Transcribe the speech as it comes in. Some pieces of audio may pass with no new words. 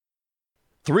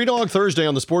Three Dog Thursday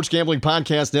on the Sports Gambling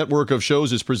Podcast network of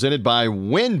shows is presented by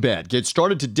WynnBET. Get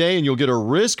started today and you'll get a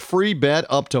risk-free bet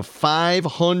up to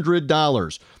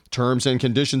 $500. Terms and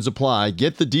conditions apply.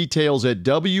 Get the details at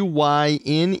wynnbet.com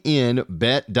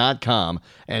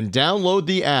and download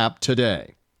the app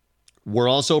today. We're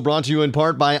also brought to you in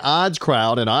part by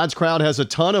OddsCrowd, and OddsCrowd has a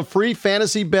ton of free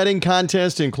fantasy betting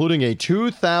contests, including a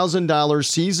 $2,000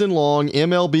 season-long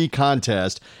MLB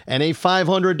contest and a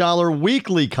 $500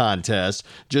 weekly contest.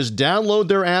 Just download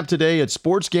their app today at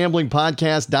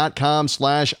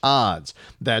sportsgamblingpodcast.com/odds.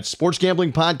 That's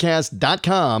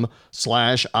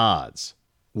sportsgamblingpodcast.com/odds.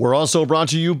 We're also brought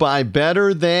to you by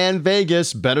Better Than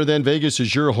Vegas. Better Than Vegas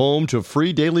is your home to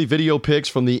free daily video picks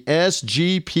from the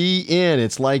SGPN.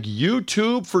 It's like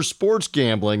YouTube for sports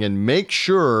gambling, and make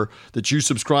sure that you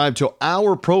subscribe to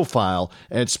our profile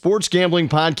at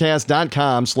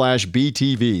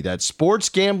sportsgamblingpodcast.com/BTV. That's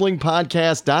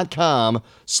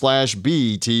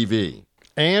sportsgamblingpodcast.com/BTV.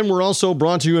 And we're also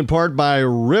brought to you in part by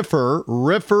Riffer.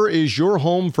 Riffer is your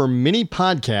home for mini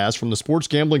podcasts from the Sports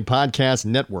Gambling Podcast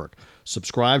Network.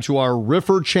 Subscribe to our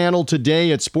Riffer channel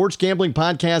today at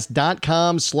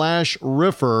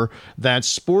sportsgamblingpodcast.com/Riffer.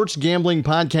 That's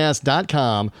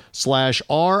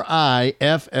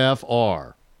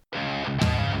sportsgamblingpodcast.com/RIFFR.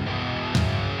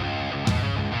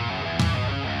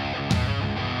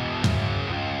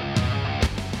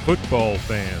 Football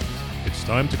fans, it's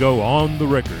time to go on the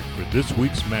record for this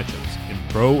week's matchups in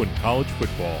pro and college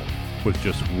football with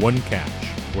just one catch.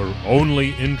 We're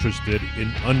only interested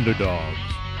in underdogs.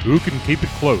 Who can keep it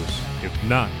close, if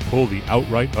not pull the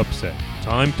outright upset?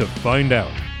 Time to find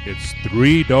out. It's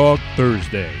Three Dog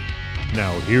Thursday.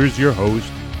 Now here's your host,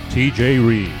 TJ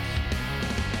Reeves.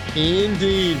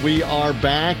 Indeed, we are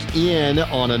back in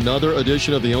on another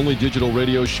edition of the only digital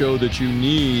radio show that you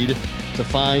need to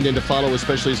find and to follow,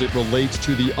 especially as it relates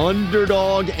to the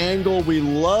underdog angle. We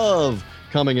love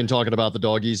coming and talking about the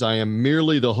doggies. I am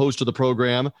merely the host of the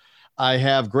program. I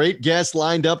have great guests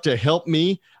lined up to help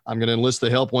me. I'm going to enlist the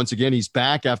help once again. He's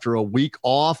back after a week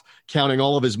off, counting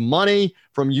all of his money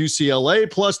from UCLA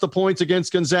plus the points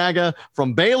against Gonzaga,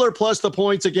 from Baylor plus the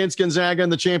points against Gonzaga in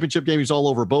the championship game. He's all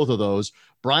over both of those.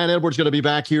 Brian Edwards going to be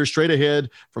back here straight ahead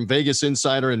from Vegas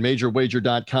Insider and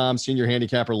MajorWager.com. Senior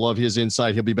handicapper, love his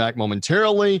insight. He'll be back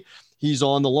momentarily. He's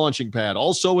on the launching pad.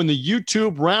 Also in the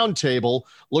YouTube roundtable,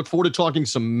 look forward to talking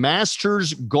some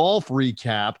Masters golf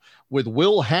recap with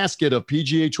Will Haskett of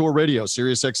PGA Tour Radio,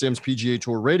 SiriusXM's PGA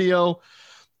Tour Radio,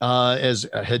 as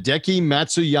Hideki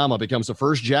Matsuyama becomes the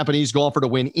first Japanese golfer to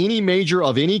win any major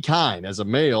of any kind as a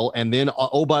male. And then,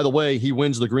 oh, by the way, he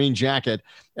wins the green jacket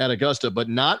at Augusta, but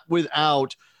not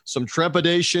without some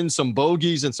trepidation, some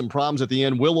bogeys, and some problems at the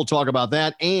end. Will talk about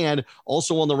that. And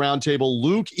also on the roundtable,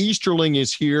 Luke Easterling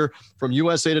is here from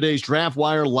USA Today's Draft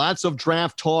Wire. Lots of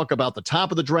draft talk about the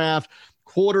top of the draft,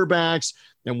 quarterbacks,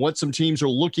 and what some teams are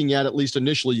looking at least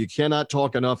initially. You cannot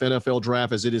talk enough NFL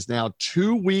draft as it is now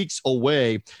 2 weeks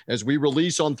away as we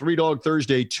release on Three Dog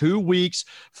Thursday, 2 weeks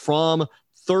from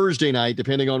Thursday night,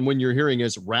 depending on when you're hearing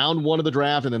is round one of the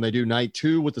draft. And then they do night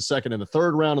two with the second and the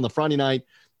third round on the Friday night.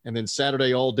 And then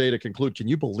Saturday all day to conclude. Can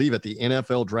you believe it? The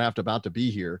NFL draft about to be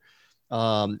here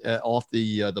off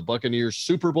the Buccaneers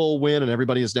Super Bowl win. And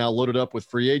everybody is now loaded up with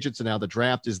free agents. And now the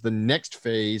draft is the next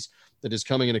phase that is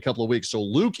coming in a couple of weeks. So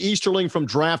Luke Easterling from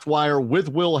Draft Wire with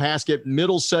Will Haskett,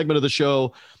 middle segment of the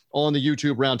show on the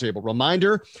YouTube roundtable.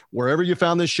 Reminder, wherever you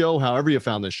found this show, however you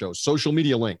found this show, social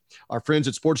media link, our friends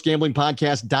at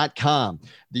sportsgamblingpodcast.com,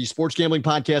 the Sports Gambling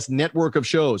Podcast network of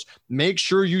shows. Make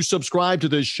sure you subscribe to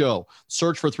this show.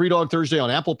 Search for Three Dog Thursday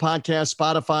on Apple Podcasts,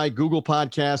 Spotify, Google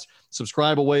Podcasts.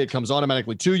 Subscribe away. It comes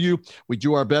automatically to you. We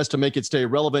do our best to make it stay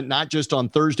relevant, not just on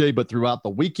Thursday, but throughout the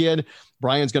weekend.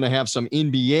 Brian's going to have some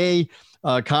NBA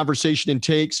conversation and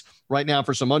takes right now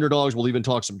for some underdogs. We'll even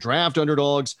talk some draft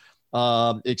underdogs,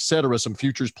 etc. Some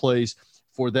futures plays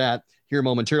for that here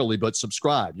momentarily. But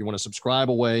subscribe. You want to subscribe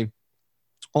away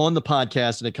on the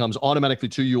podcast, and it comes automatically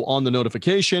to you on the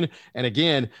notification. And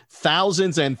again,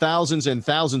 thousands and thousands and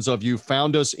thousands of you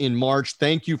found us in March.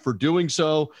 Thank you for doing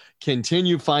so.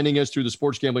 Continue finding us through the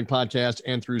Sports Gambling Podcast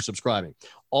and through subscribing.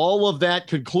 All of that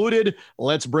concluded.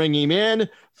 Let's bring him in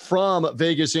from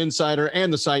Vegas Insider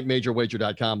and the site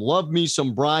MajorWager.com. Love me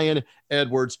some Brian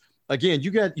Edwards. Again,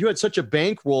 you had such a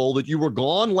bankroll that you were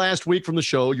gone last week from the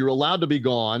show. You're allowed to be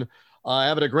gone.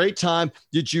 Having a great time.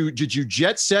 Did you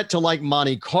jet set to like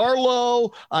Monte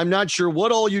Carlo? I'm not sure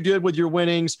what all you did with your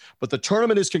winnings, but the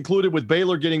tournament is concluded with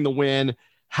Baylor getting the win.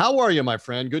 How are you, my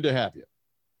friend? Good to have you.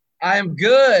 I am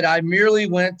good. I merely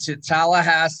went to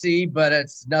Tallahassee, but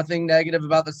it's nothing negative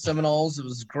about the Seminoles. It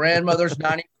was grandmother's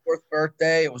 94th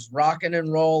birthday. It was rocking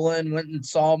and rolling. Went and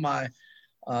saw my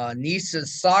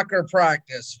niece's soccer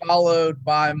practice, followed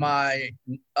by my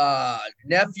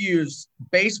nephew's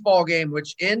baseball game,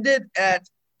 which ended at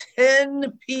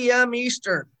 10 p.m.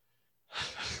 Eastern.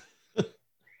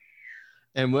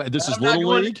 And this is Little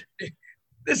League?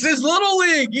 This is Little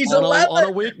League. He's on 11. On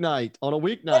a weeknight.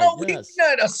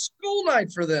 A school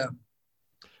night for them.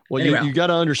 Well, anyway. you got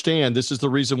to understand, this is the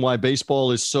reason why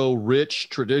baseball is so rich,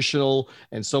 traditional,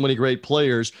 and so many great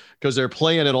players, because they're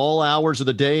playing at all hours of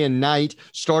the day and night,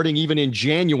 starting even in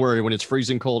January when it's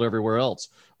freezing cold everywhere else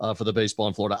for the baseball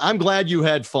in Florida. I'm glad you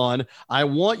had fun. I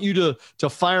want you to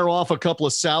fire off a couple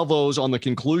of salvos on the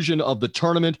conclusion of the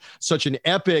tournament, such an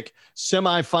epic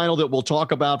semifinal that we'll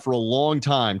talk about for a long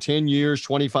time, 10 years,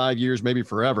 25 years, maybe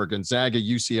forever. Gonzaga,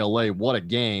 UCLA, what a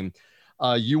game.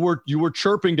 You were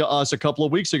chirping to us a couple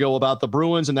of weeks ago about the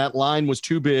Bruins, and that line was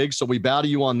too big, so we bow to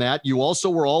you on that. You also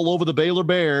were all over the Baylor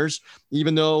Bears,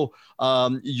 even though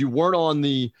you weren't on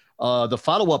the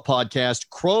follow-up podcast.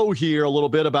 Crow here a little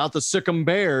bit about the Sick'em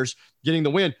Bears getting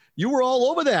the win. You were all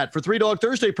over that for Three Dog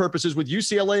Thursday purposes with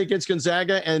UCLA against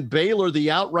Gonzaga and Baylor, the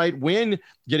outright win,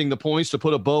 getting the points to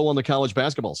put a bow on the college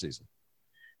basketball season.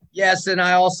 Yes, and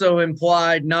I also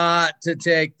implied not to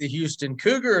take the Houston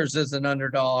Cougars as an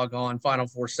underdog on Final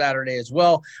Four Saturday as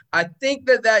well. I think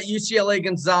that UCLA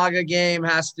Gonzaga game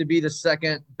has to be the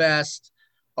second best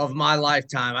of my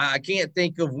lifetime. I can't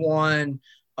think of one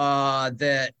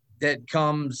that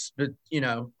comes,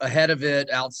 ahead of it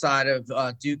outside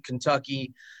of Duke,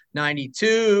 Kentucky,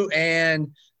 92. And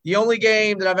the only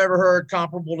game that I've ever heard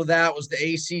comparable to that was the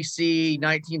ACC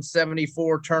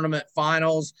 1974 tournament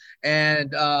finals.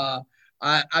 And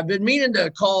I've been meaning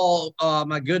to call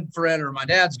my good friend, or my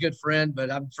dad's good friend, but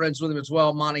I'm friends with him as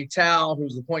well, Monty Tao,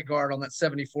 who's the point guard on that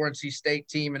 74 NC State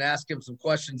team, and ask him some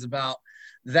questions about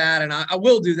that. And I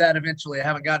will do that eventually. I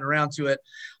haven't gotten around to it.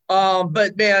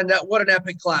 But, man, what an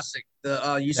epic classic. The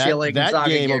UCLA that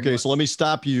game. Okay, so let me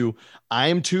stop you. I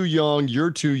am too young.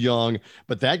 You're too young.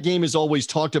 But that game is always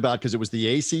talked about because it was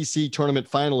the ACC tournament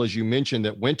final, as you mentioned,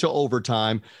 that went to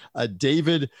overtime.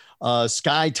 David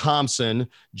Sky Thompson,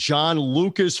 John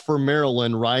Lucas for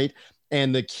Maryland, right?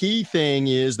 And the key thing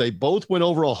is they both went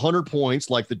over 100 points,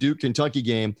 like the Duke Kentucky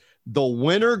game. The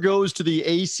winner goes to the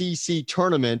ACC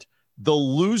tournament. The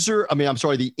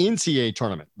NCAA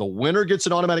tournament. The winner gets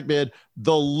an automatic bid.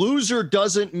 The loser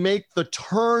doesn't make the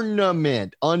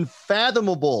tournament.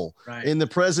 Unfathomable in the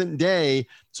present day.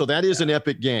 So that is an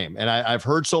epic game. And I've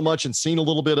heard so much and seen a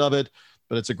little bit of it,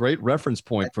 but it's a great reference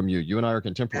point from you. You and I are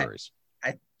contemporaries.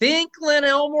 I think Len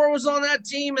Elmore was on that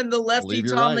team, and the lefty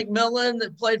Tom McMillan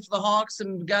that played for the Hawks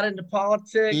and got into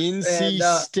politics. NC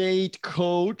State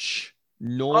coach.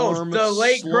 The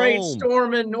late great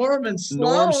Norman Sloan.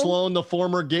 Norm Sloan, the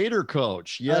former Gator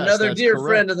coach. Yes, another dear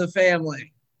friend of the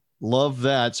family. Love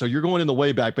that. So you're going in the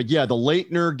way back. But yeah, the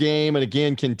Leitner game, and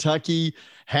again, Kentucky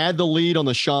had the lead on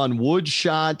the Sean Wood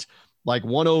shot, like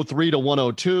 103 to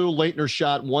 102. Leitner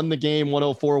shot, won the game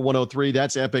 104-103.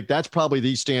 That's epic. That's probably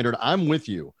the standard. I'm with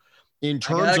you. In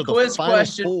terms of the quiz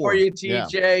question for you,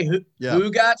 TJ.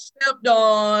 Who got stepped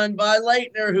on by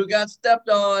Leitner? Who got stepped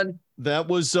on? That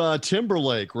was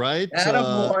Timberlake, right?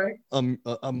 Attaboy.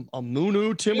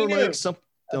 Aminu Timberlake, something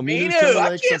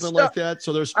like that.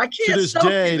 So there's to this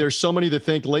day, there's so many that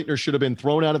think Leitner should have been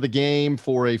thrown out of the game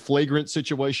for a flagrant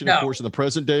situation. Of course, in the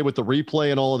present day with the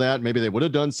replay and all of that, maybe they would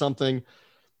have done something.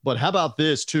 But how about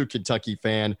this too, Kentucky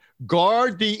fan?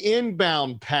 Guard the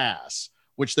inbound pass,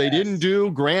 which they didn't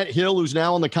do. Grant Hill, who's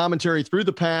now on the commentary through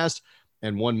the past.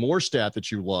 And one more stat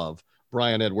that you love,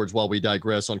 Brian Edwards, while we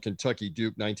digress on Kentucky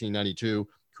Duke 1992.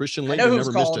 Christian Leitner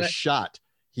never missed a shot.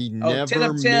 He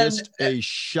never missed a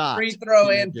shot. Free throw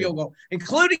and field goal,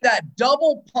 including that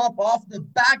double pump off the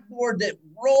backboard that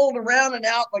rolled around and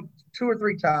out like 2 or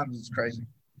 3 times. It's crazy.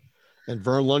 And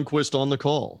Vern Lundquist on the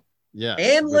call. Yeah.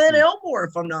 And Len Elmore,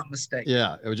 if I'm not mistaken.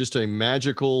 Yeah, it was just a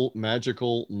magical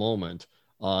moment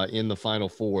in the Final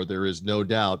Four. There is no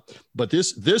doubt. But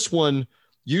this one,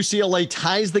 UCLA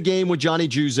ties the game with Johnny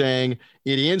Juzang.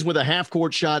 It ends with a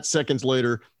half-court shot seconds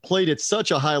later, played at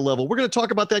such a high level. We're going to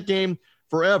talk about that game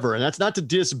forever, and that's not to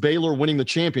diss Baylor winning the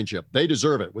championship. They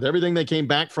deserve it. With everything they came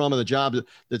back from and the job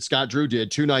that Scott Drew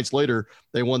did, 2 nights later,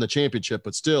 they won the championship.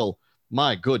 But still,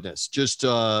 my goodness, just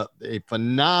a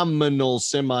phenomenal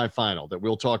semifinal that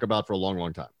we'll talk about for a long,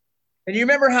 long time. And you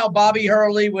remember how Bobby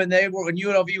Hurley, when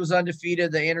UNLV was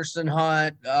undefeated, the Anderson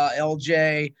Hunt,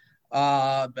 LJ,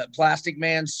 Plastic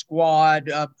Man squad,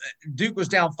 Duke was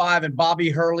down 5 and Bobby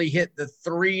Hurley hit the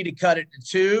 3 to cut it to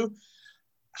 2.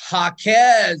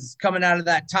 Jaquez coming out of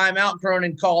that timeout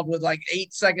Cronin called with like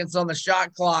 8 seconds on the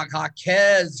shot clock.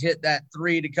 Jaquez hit that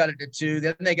 3 to cut it to 2.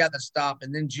 Then they got the stop,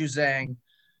 and then Juzang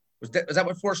Was that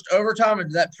what forced overtime, or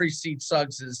did that precede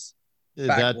Suggs's?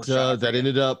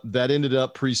 That ended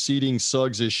up preceding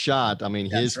Suggs' shot. I mean,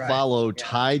 his follow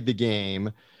tied the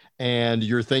game, and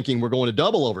you're thinking we're going to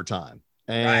double overtime.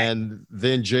 And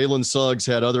then Jalen Suggs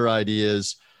had other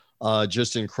ideas,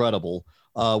 just incredible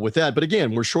with that. But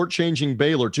again, we're shortchanging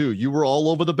Baylor too. You were all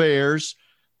over the Bears.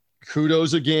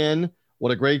 Kudos again.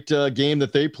 What a great game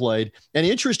that they played. And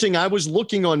interesting, I was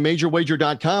looking on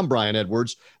majorwager.com, Brian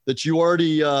Edwards, that you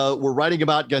already were writing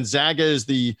about Gonzaga is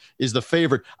the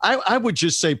favorite. I would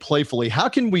just say playfully, how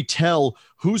can we tell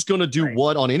who's going to do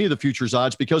what on any of the futures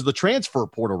odds? Because the transfer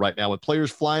portal right now with players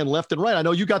flying left and right. I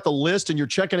know you got the list and you're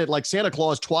checking it like Santa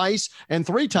Claus twice and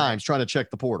 3 times trying to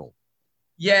check the portal.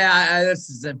 Yeah, this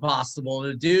is impossible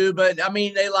to do. But, I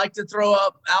mean, they like to throw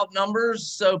out numbers,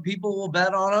 so people will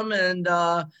bet on them. And,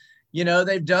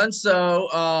 they've done so.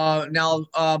 Now,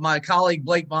 my colleague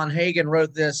Blake Von Hagen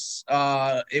wrote this.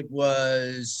 It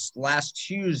was last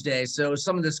Tuesday, so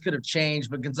some of this could have changed.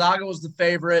 But Gonzaga was the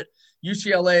favorite.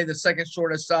 UCLA, the second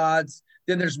shortest odds.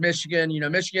 Then there's Michigan.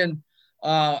 Michigan,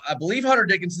 I believe Hunter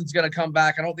Dickinson's going to come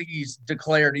back. I don't think he's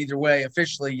declared either way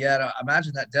officially yet. I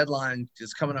imagine that deadline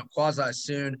is coming up quasi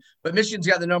soon. But Michigan's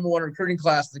got the number 1 recruiting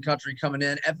class in the country coming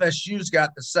in. FSU's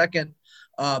got the second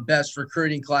best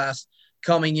recruiting class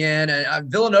coming in.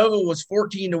 And Villanova was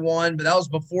 14-1, but that was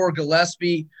before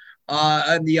Gillespie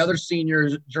and the other senior,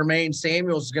 Jermaine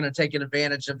Samuels, is going to take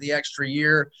advantage of the extra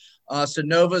year. So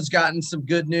Nova's gotten some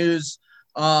good news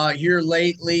here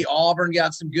lately. Auburn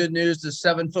got some good news. The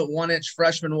 7'1"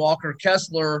 freshman Walker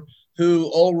Kessler,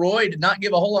 who Old Roy did not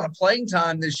give a whole lot of playing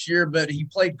time this year, but he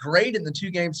played great in the 2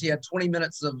 games. He had 20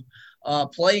 minutes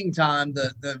of playing time.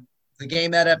 The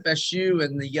game at FSU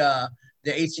and the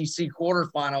ACC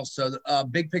quarterfinals. So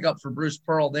big pickup for Bruce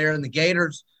Pearl there. And the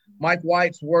Gators, Mike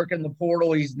White's working the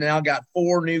portal. He's now got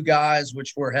 4 new guys,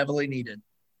 which were heavily needed.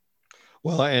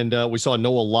 Well, and we saw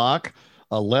Noah Locke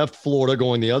left Florida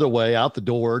going the other way out the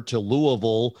door to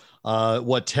Louisville.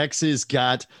 Texas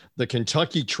got the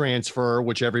Kentucky transfer,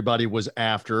 which everybody was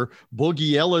after.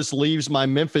 Boogie Ellis leaves my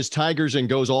Memphis Tigers and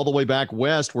goes all the way back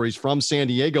west where he's from San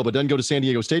Diego, but doesn't go to San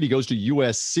Diego State. He goes to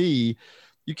USC.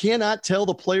 You cannot tell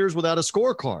the players without a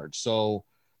scorecard. So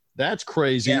that's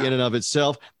crazy in and of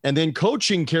itself. And then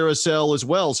coaching carousel as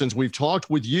well. Since we've talked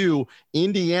with you,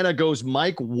 Indiana goes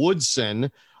Mike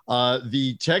Woodson.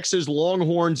 The Texas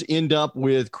Longhorns end up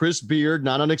with Chris Beard,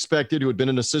 not unexpected, who had been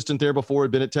an assistant there before,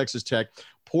 had been at Texas Tech.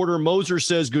 Porter Moser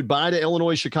says goodbye to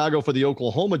Illinois, Chicago for the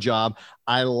Oklahoma job.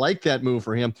 I like that move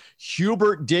for him.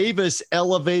 Hubert Davis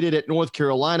elevated at North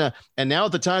Carolina. And now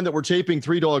at the time that we're taping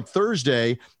 3 Dog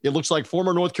Thursday, it looks like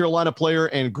former North Carolina player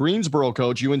and Greensboro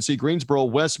coach, UNC Greensboro,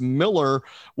 Wes Miller,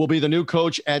 will be the new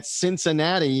coach at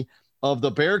Cincinnati of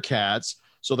the Bearcats.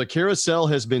 So the carousel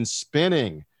has been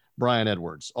spinning, Brian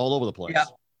Edwards, all over the place. Yeah,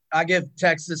 I give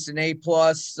Texas an A+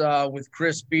 with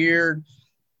Chris Beard.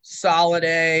 Solid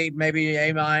A, maybe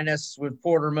A- with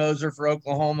Porter Moser for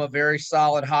Oklahoma. Very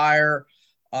solid hire.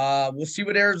 We'll see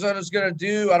what Arizona's going to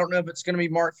do. I don't know if it's going to be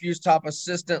Mark Few's top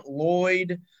assistant,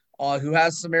 Lloyd, who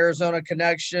has some Arizona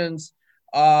connections.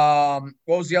 What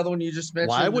was the other one you just mentioned?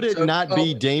 Why would it not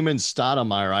be Damon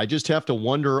Stoudemire? I just have to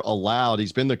wonder aloud.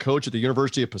 He's been the coach at the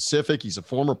University of Pacific. He's a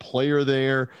former player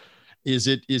there. Is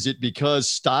it because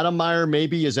Stoudemire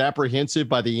maybe is apprehensive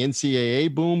by the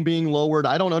NCAA boom being lowered?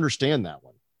 I don't understand that one.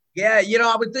 Yeah,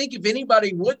 I would think if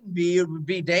anybody wouldn't be, it would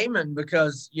be Damon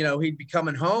because, he'd be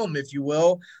coming home, if you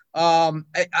will. I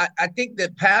think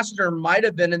that Pastner might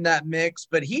have been in that mix,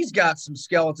 but he's got some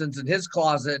skeletons in his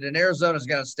closet, and Arizona's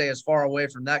got to stay as far away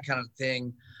from that kind of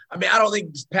thing. I mean, I don't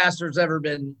think Pastner's ever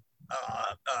been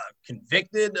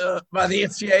convicted by the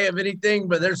NCAA of anything,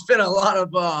 but there's been a lot of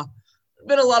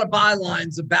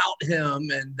bylines about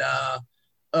him and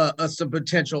some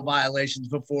potential violations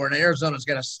before, and Arizona's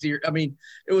got to steer. I mean,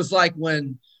 it was like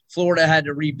when Florida had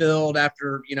to rebuild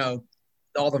after,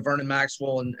 all the Vernon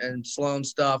Maxwell and Sloan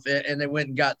stuff, and they went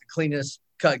and got the cleanest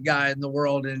cut guy in the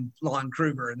world in Lon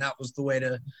Kruger, and that was the way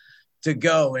to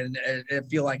go. And I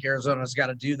feel like Arizona's got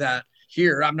to do that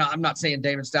here. I'm not saying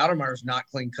Damon Stoudemire is not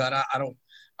clean cut. I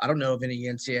don't know of any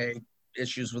NCAA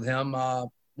issues with him.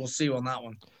 We'll see on that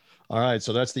one. All right,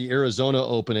 so that's the Arizona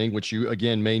opening, which you,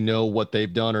 again, may know what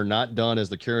they've done or not done as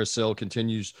the carousel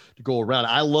continues to go around.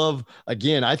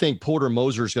 I think Porter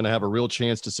Moser is going to have a real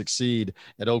chance to succeed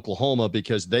at Oklahoma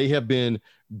because they have been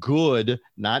good,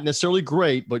 not necessarily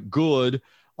great, but good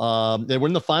They were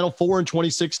in the Final Four in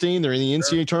 2016. They're in the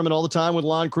NCAA tournament all the time with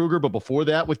Lon Kruger, but before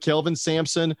that with Kelvin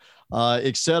Sampson,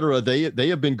 et cetera. They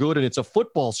have been good, and it's a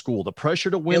football school. The pressure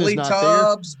to win Billy is not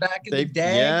Tubbs there. Back in the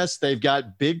day. Yes, they've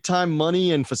got big-time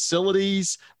money and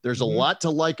facilities. There's a lot to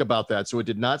like about that, so it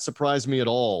did not surprise me at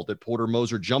all that Porter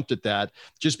Moser jumped at that,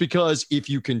 just because if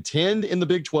you contend in the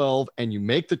Big 12 and you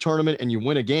make the tournament and you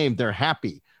win a game, they're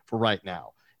happy for right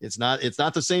now. It's not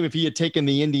the same if he had taken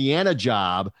the Indiana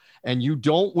job and you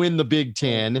don't win the Big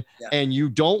Ten and you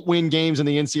don't win games in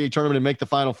the NCAA tournament and make the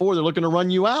Final Four. They're looking to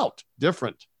run you out.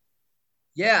 Different.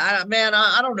 Yeah, man,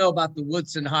 I don't know about the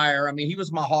Woodson hire. I mean, he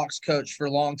was my Hawks coach for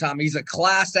a long time. He's a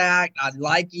class act. I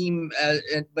like him,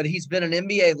 but he's been an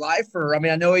NBA lifer. I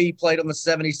mean, I know he played on the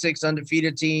 76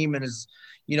 undefeated team and is,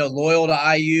 loyal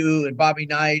to IU and Bobby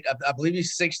Knight. I believe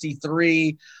he's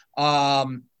 63.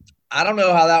 I don't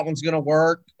know how that one's going to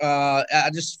work. I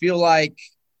just feel like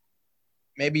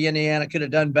maybe Indiana could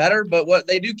have done better, but what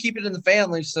they do keep it in the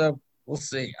family. So we'll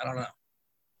see. I don't know.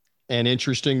 And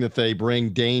interesting that they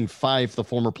bring Dane Fife, the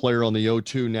former player on the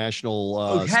O2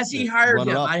 national. Has he hired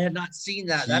him? I had not seen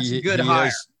that. That's a good hire.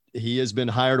 He has been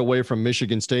hired away from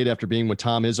Michigan State after being with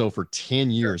Tom Izzo for 10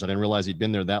 years. I didn't realize he'd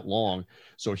been there that long.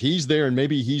 So he's there, and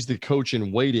maybe he's the coach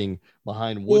in waiting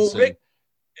behind Woodson. Well,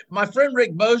 my friend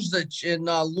Rick Bozich in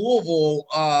Louisville,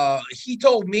 he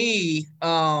told me,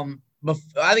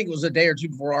 I think it was a day or two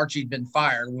before Archie had been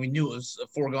fired, when we knew it was a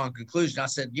foregone conclusion. I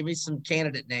said, give me some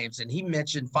candidate names. And he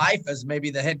mentioned Fife as maybe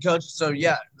the head coach. So,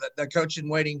 yeah, the coach in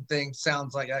waiting thing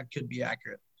sounds like that could be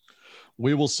accurate.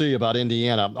 We will see about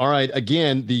Indiana. All right.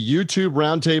 Again, the YouTube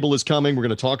roundtable is coming. We're going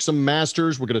to talk some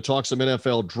Masters. We're going to talk some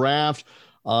NFL draft.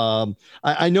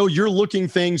 I know you're looking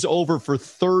things over for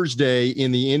Thursday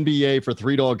in the NBA for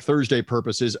Three Dog Thursday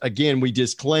purposes. Again, we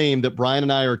disclaim that Brian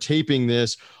and I are taping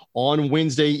this on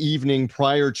Wednesday evening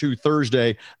prior to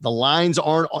Thursday. The lines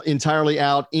aren't entirely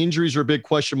out. Injuries are a big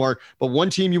question mark. But one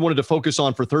team you wanted to focus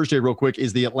on for Thursday real quick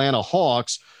is the Atlanta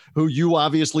Hawks, who you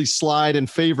obviously slide in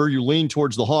favor. You lean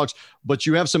towards the Hawks, but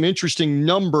you have some interesting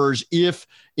numbers if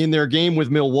in their game with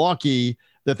Milwaukee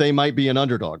that they might be an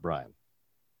underdog, Brian.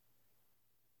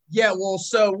 Yeah, well,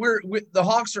 so the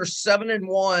Hawks are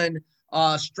 7-1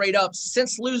 straight up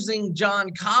since losing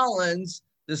John Collins,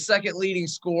 the second leading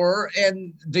scorer,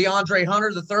 and DeAndre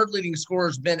Hunter, the third leading scorer,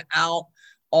 has been out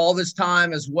all this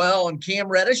time as well. And Cam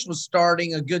Reddish was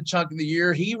starting a good chunk of the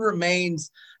year. He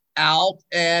remains out,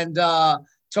 and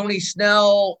Tony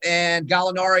Snell and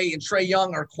Gallinari and Trae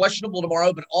Young are questionable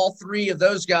tomorrow, but all three of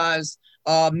those guys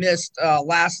missed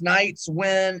last night's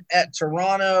win at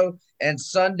Toronto and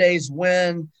Sunday's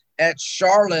win at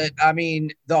Charlotte. I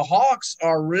mean, the Hawks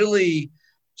are really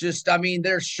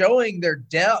they're showing their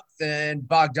depth, and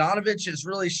Bogdanovich has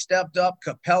really stepped up.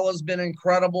 Capella's been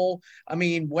incredible. I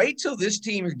mean, wait till this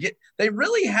team they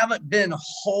really haven't been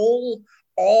whole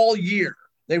all year.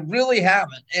 They really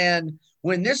haven't. And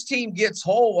when this team gets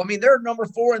whole, I mean, they're number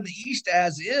 4 in the East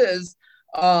as is.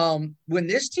 When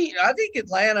this team, I think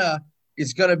Atlanta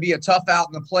is going to be a tough out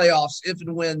in the playoffs if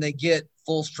and when they get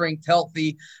full strength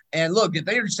healthy. And look, if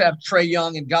they just have Trae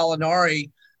Young and Gallinari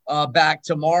back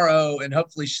tomorrow, and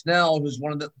hopefully Snell, who's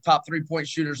one of the top 3-point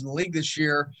shooters in the league this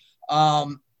year,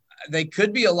 they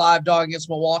could be a live dog against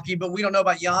Milwaukee, but we don't know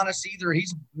about Giannis either.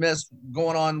 He's missed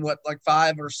going on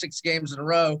 5 or 6 games in a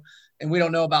row, and we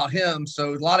don't know about him.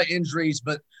 So a lot of injuries,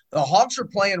 but the Hawks are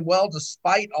playing well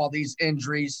despite all these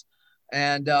injuries,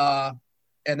 and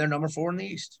they're number 4 in the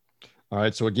East. All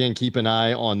right. So again, keep an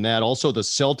eye on that. Also, the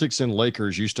Celtics and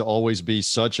Lakers used to always be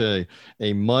such a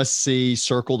must-see.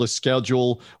 Circle the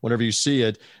schedule whenever you see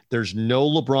it. There's no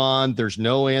LeBron. There's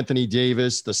no Anthony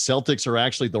Davis. The Celtics are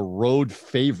actually the road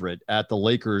favorite at the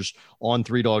Lakers on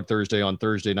Three Dog Thursday on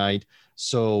Thursday night.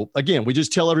 So again, we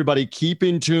just tell everybody, keep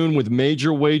in tune with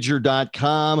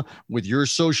MajorWager.com with your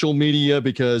social media,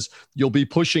 because you'll be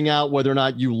pushing out whether or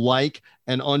not you like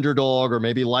an underdog or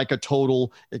maybe like a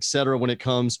total, et cetera, when it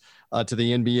comes to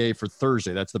the NBA for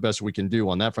Thursday. That's the best we can do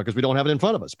on that front, because we don't have it in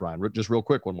front of us, Brian. Just real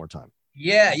quick one more time.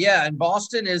 Yeah. And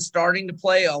Boston is starting to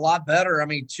play a lot better. I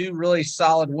mean, 2 really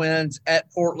solid wins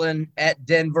at Portland, at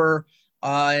Denver.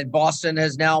 And Boston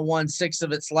has now won 6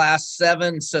 of its last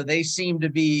 7. So they seem to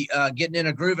be getting in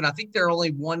a groove. And I think they're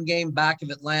only 1 game back of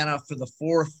Atlanta for the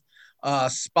 4th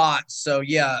spot. So,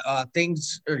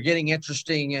 things are getting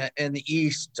interesting in the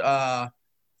East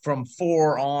from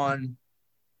 4 on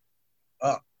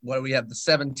what do we have, the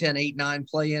 7, 10, 8, 9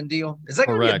 play-in deal? Is that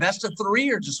going to be a best of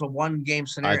 3 or just a 1-game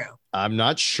scenario? I'm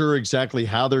not sure exactly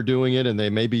how they're doing it, and they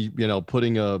may be,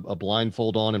 putting a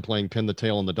blindfold on and playing pin the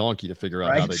tail on the donkey to figure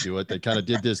out how they do it. They kind of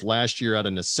did this last year out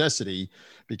of necessity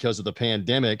because of the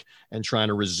pandemic and trying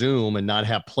to resume and not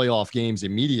have playoff games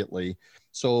immediately.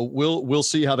 So we'll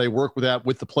see how they work with that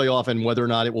with the playoff and whether or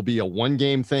not it will be a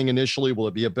one-game thing initially. Will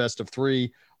it be a best of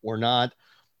three or not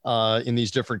in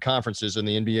these different conferences? And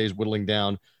the NBA is whittling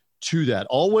down to that.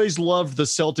 Always loved the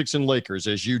Celtics and Lakers,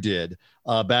 as you did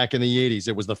back in the 80s.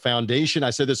 It was the foundation.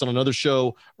 I said this on another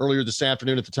show earlier this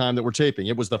afternoon at the time that we're taping.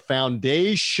 It was the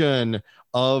foundation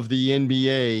of the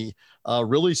NBA,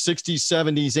 really 60s,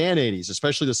 70s, and 80s,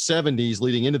 especially the 70s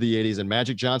leading into the 80s. And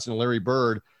Magic Johnson and Larry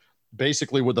Bird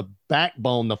basically were the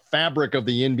backbone, the fabric of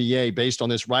the NBA based on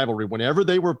this rivalry. Whenever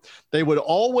they would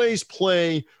always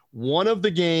play one of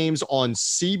the games on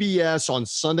CBS on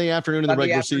Sunday afternoon in the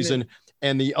regular season,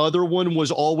 and the other one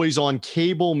was always on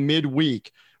cable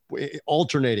midweek,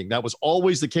 alternating. That was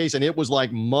always the case, and it was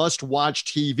like must-watch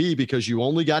TV because you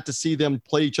only got to see them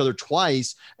play each other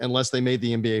twice unless they made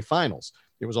the NBA Finals.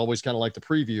 It was always kind of like the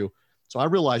preview. So I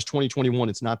realized 2021,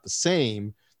 it's not the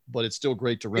same, but it's still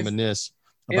great to reminisce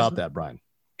about that, Brian.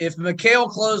 If Mikhail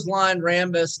clotheslined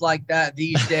Rambis like that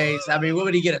these days, I mean, what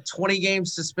would he get, a 20-game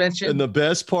suspension? And the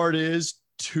best part is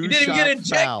he didn't even get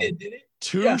ejected, did he?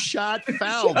 Two-shot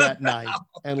foul that night,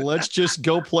 and let's just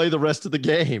go play the rest of the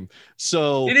game.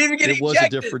 So it was a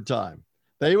different time.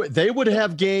 They would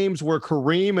have games where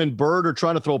Kareem and Bird are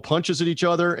trying to throw punches at each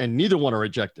other, and neither one are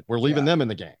ejected. We're leaving them in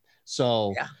the game.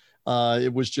 So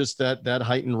it was just that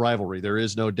heightened rivalry. There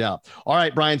is no doubt. All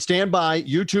right, Brian, stand by.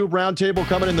 YouTube Roundtable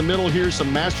coming in the middle here.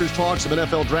 Some Masters talk, some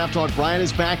NFL draft talk. Brian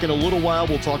is back in a little while.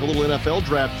 We'll talk a little NFL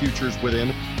draft futures with him.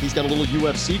 He's got a little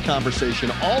UFC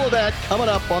conversation. All of that coming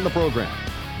up on the program.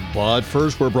 But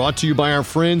first, we're brought to you by our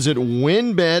friends at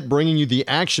WynnBET, bringing you the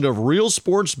action of real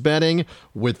sports betting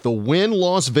with the Wynn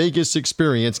Las Vegas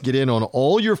experience. Get in on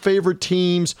all your favorite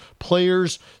teams,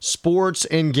 players, sports,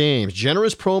 and games.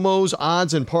 Generous promos,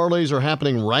 odds, and parlays are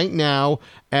happening right now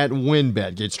at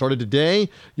WynnBET. Get started today.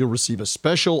 You'll receive a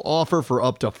special offer for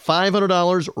up to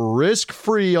 $500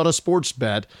 risk-free on a sports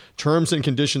bet. Terms and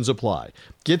conditions apply.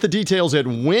 Get the details at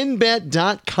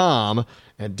wynnbet.com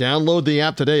and download the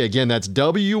app today. Again, that's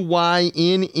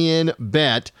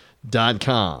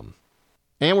WYNNBet.com.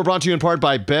 And we're brought to you in part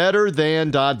by Better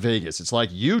Than Vegas. It's like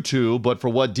YouTube, but for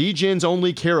what DGens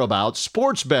only care about,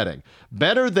 sports betting.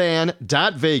 Better Than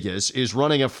Vegas is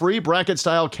running a free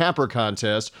bracket-style capper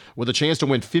contest with a chance to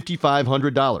win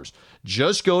 $5,500.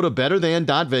 Just go to Better Than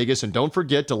Vegas and don't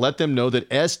forget to let them know that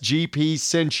SGP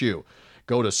sent you.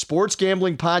 Go to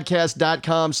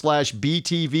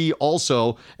sportsgamblingpodcast.com/BTV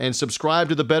also and subscribe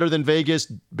to the Better Than Vegas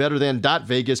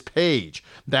page.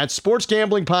 That's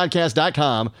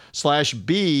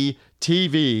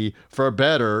sportsgamblingpodcast.com/BTV for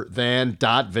Better Than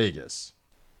Vegas.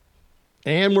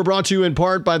 And we're brought to you in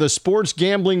part by the Sports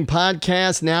Gambling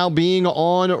Podcast now being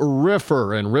on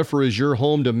Riffer. And Riffer is your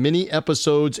home to mini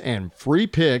episodes and free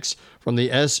picks from the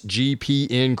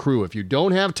SGPN crew. If you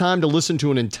don't have time to listen to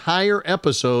an entire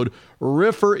episode,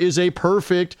 Riffer is a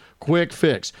perfect quick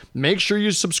fix. Make sure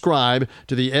you subscribe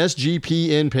to the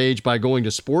SGPN page by going to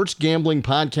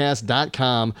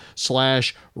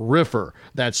sportsgamblingpodcast.com/Riffer.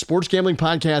 That's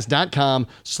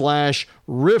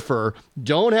sportsgamblingpodcast.com/Riffer.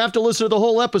 Don't have to listen to the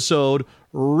whole episode.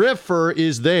 Riffer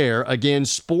is there. Again,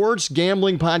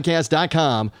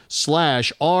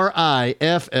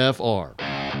 sportsgamblingpodcast.com/RIFFR.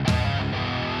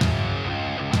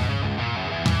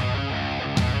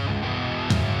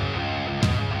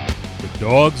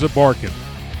 Dogs are barking.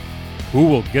 Who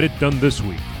will get it done this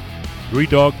week? Three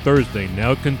Dog Thursday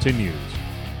now continues.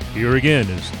 Here again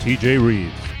is TJ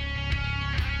Reeves.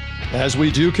 As we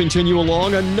do continue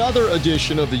along, another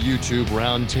edition of the YouTube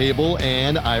Roundtable,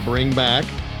 and I bring back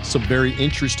some very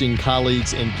interesting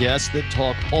colleagues and guests that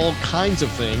talk all kinds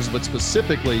of things, but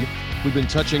specifically, we've been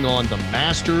touching on the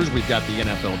Masters. We've got the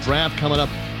NFL Draft coming up.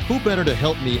 Who better to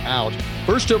help me out?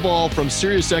 First of all, from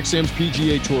SiriusXM's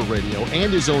PGA Tour Radio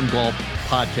and his own golf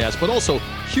podcast, but also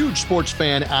huge sports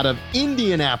fan out of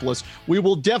Indianapolis. We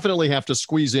will definitely have to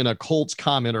squeeze in a Colts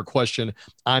comment or question,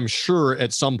 I'm sure,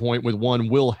 at some point with one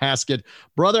Will Haskett.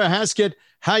 Brother Haskett,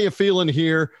 how you feeling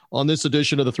here on this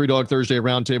edition of the Three Dog Thursday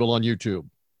Roundtable on YouTube?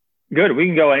 Good. We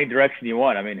can go any direction you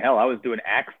want. I mean, hell, I was doing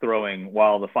axe throwing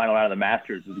while the final round of the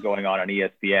Masters was going on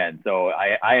ESPN. So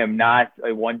I am not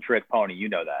a one-trick pony. You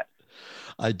know that.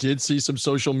 I did see some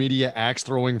social media axe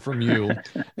throwing from you,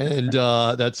 and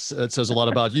that says a lot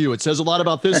about you. It says a lot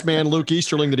about this man, Luke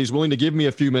Easterling, that he's willing to give me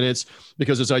a few minutes,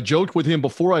 because as I joked with him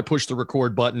before I pushed the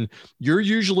record button, you're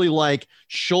usually like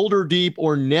shoulder deep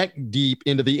or neck deep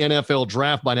into the NFL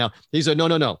draft by now. He said,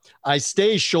 no. I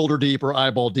stay shoulder deep or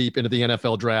eyeball deep into the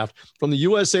NFL draft. From the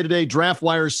USA Today Draft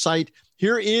Wire site,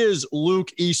 here is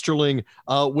Luke Easterling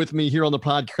with me here on the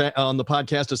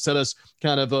podcast to set us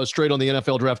kind of straight on the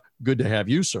NFL draft. Good to have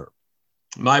you, sir.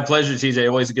 My pleasure, TJ.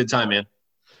 Always a good time, man.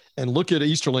 And look at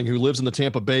Easterling, who lives in the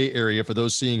Tampa Bay area, for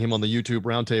those seeing him on the YouTube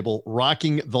roundtable,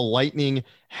 rocking the Lightning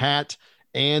hat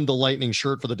and the Lightning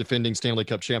shirt for the defending Stanley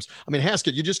Cup champs. I mean,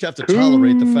 Haskett, you just have to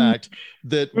tolerate the fact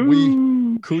that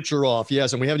Kucherov,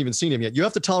 yes, and we haven't even seen him yet. You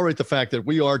have to tolerate the fact that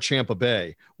we are Tampa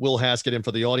Bay. Will Haskett, and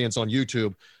for the audience on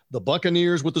YouTube, the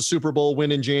Buccaneers with the Super Bowl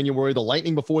win in January, the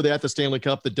Lightning before that, the Stanley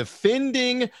Cup, the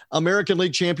defending American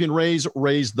League champion Rays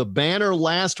raised the banner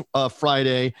last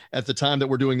Friday at the time that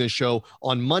we're doing this show.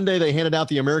 On Monday, they handed out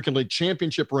the American League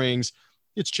championship rings.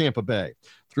 It's Tampa Bay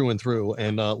through and through.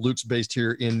 And Luke's based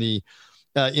here in the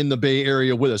Bay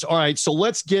Area with us. All right, so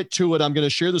let's get to it. I'm going to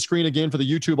share the screen again for the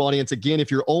YouTube audience. Again, if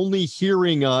you're only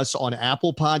hearing us on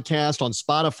Apple Podcast, on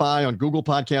Spotify, on Google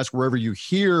Podcast, wherever you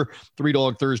hear Three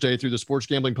Dog Thursday through the Sports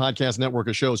Gambling Podcast network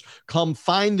of shows, come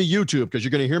find the YouTube, because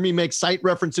you're going to hear me make site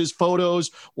references,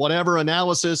 photos, whatever,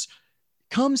 analysis.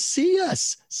 Come see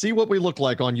us. See what we look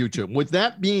like on YouTube. With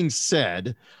that being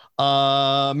said,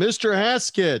 Mr.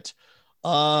 Haskett,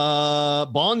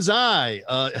 Bonsai,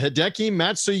 Hideki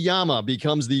Matsuyama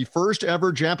becomes the first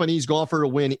ever Japanese golfer to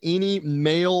win any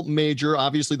male major,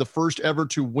 obviously the first ever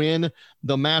to win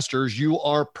the Masters. You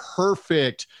are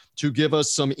perfect to give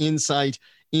us some insight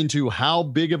into how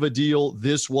big of a deal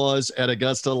this was at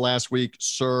Augusta last week.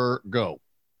 Sir, go.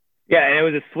 Yeah, and it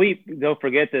was a sweep. Don't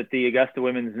forget that the Augusta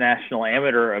Women's National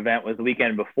Amateur event was the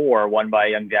weekend before, won by a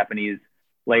young Japanese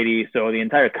lady. So the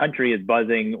entire country is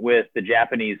buzzing with the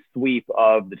Japanese sweep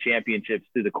of the championships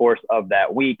through the course of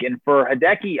that week. And for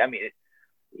Hideki, I mean,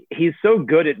 he's so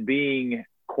good at being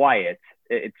quiet.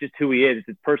 It's just who he is. It's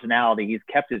his personality. He's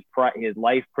kept his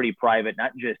life pretty private,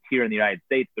 not just here in the United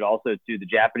States, but also to the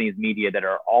Japanese media that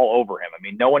are all over him. I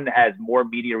mean, no one has more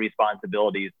media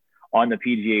responsibilities on the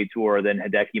PGA Tour than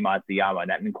Hideki Matsuyama,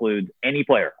 and that includes any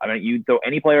player. I mean, you throw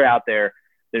any player out there,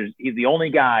 he's the only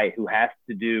guy who has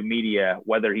to do media,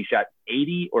 whether he shot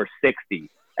 80 or 60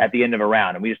 at the end of a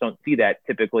round. And we just don't see that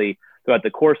typically throughout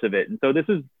the course of it. And so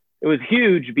it was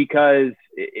huge, because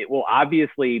it will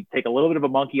obviously take a little bit of a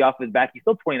monkey off his back. He's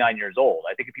still 29 years old.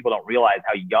 I think if people don't realize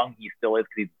how young he still is,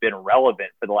 because he's been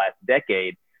relevant for the last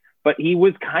decade, but he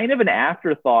was kind of an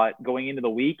afterthought going into the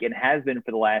week, and has been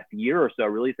for the last year or so,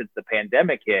 really since the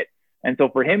pandemic hit. And so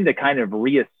for him to kind of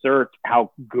reassert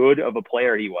how good of a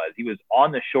player he was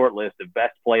on the short list of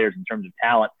best players in terms of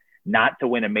talent, not to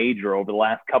win a major over the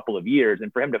last couple of years.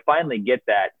 And for him to finally get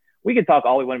that, we could talk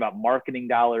all we want about marketing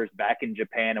dollars back in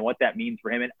Japan and what that means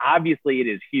for him. And obviously it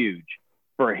is huge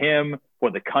for him, for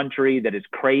the country that is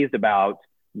crazed about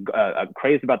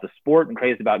the sport and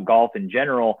crazed about golf in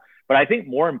general. But I think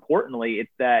more importantly,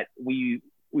 it's that we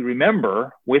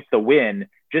remember with the win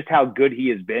just how good he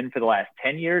has been for the last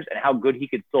 10 years and how good he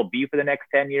could still be for the next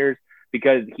 10 years,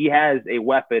 because he has a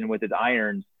weapon with his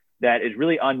irons that is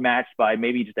really unmatched by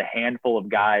maybe just a handful of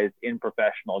guys in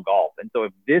professional golf. And so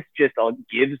if this just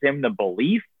gives him the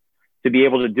belief to be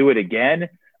able to do it again,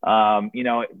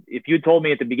 if you told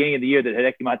me at the beginning of the year that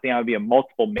Hideki Matsuyama would be a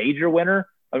multiple major winner,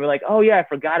 I'd be like, oh yeah, I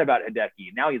forgot about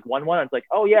Hideki. Now he's won one. It's like,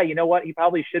 oh yeah, you know what? He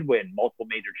probably should win multiple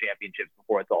major championships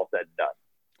before it's all said and done.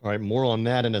 All right, more on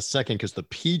that in a second, because the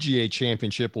PGA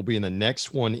Championship will be in the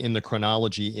next one in the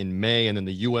chronology in May, and then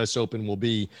the U.S. Open will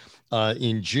be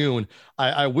in June.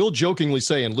 I will jokingly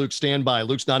say, and Luke, stand by,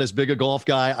 Luke's not as big a golf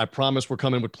guy. I promise we're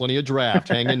coming with plenty of draft.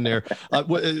 Hang in there.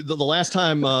 The last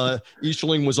time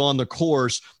Easterling was on the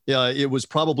course, it was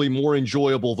probably more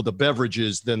enjoyable with the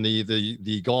beverages than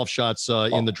the golf shots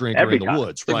in the drink or in the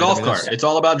woods. The golf cart. It's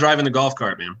all about driving the golf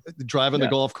cart, man. Driving the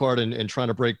golf cart and trying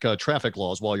to break traffic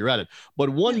laws while you're at it. But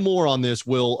one more on this,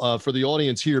 Will, for the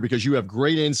audience here, because you have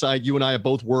great insight. You and I have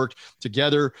both worked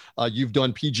together. You've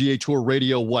done PGA Tour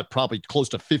radio, probably close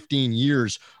to 15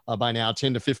 years by now,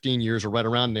 10 to 15 years or right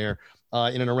around there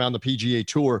in and around the PGA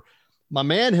Tour. My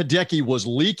man Hideki was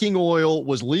leaking oil,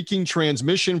 was leaking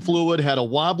transmission fluid, had a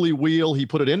wobbly wheel. He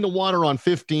put it in the water on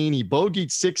 15. He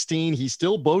bogeyed 16. He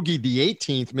still bogeyed the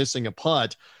 18th, missing a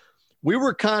putt. We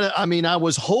were I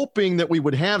was hoping that we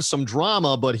would have some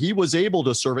drama, but he was able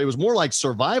to survive. It was more like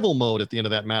survival mode at the end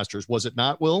of that Masters, was it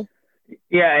not, Will?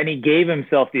 Yeah, and he gave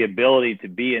himself the ability to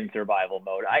be in survival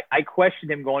mode. I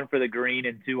questioned him going for the green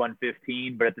in 2 on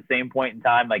 15, but at the same point in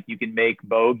time, like, you can make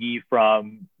bogey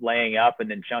from laying up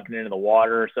and then chunking it into the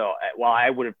water. So while I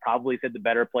would have probably said the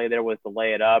better play there was to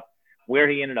lay it up, where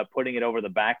he ended up putting it over the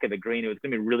back of the green, it was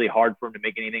going to be really hard for him to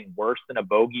make anything worse than a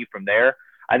bogey from there.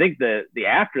 I think the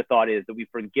afterthought is that we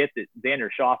forget that Xander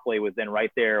Schauffele was then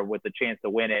right there with the chance to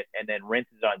win it and then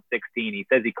rinses it on 16. He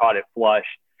says he caught it flush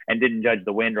and didn't judge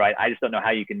the wind right. I just don't know how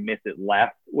you can miss it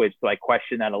left, so I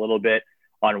question that a little bit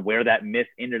on where that miss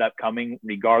ended up coming,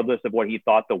 regardless of what he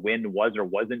thought the wind was or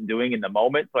wasn't doing in the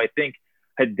moment. So I think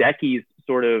Hideki's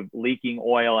sort of leaking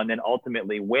oil and then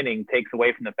ultimately winning takes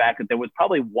away from the fact that there was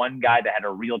probably one guy that had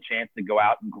a real chance to go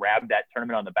out and grab that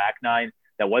tournament on the back nine.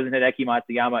 That wasn't Hideki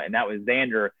Matsuyama, and that was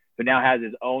Xander, who now has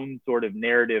his own sort of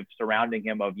narrative surrounding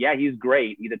him of, yeah, he's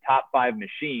great. He's a top 5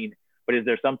 machine. But is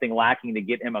there something lacking to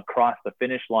get him across the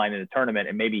finish line in a tournament?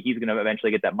 And maybe he's going to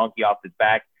eventually get that monkey off his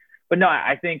back. But no,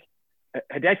 I think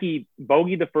Hideki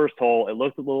bogeyed the first hole. It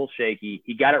looked a little shaky.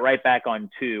 He got it right back on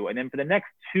 2. And then for the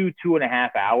next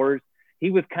 2.5 hours,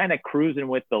 he was kind of cruising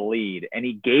with the lead. And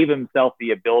he gave himself the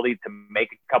ability to make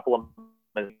a couple of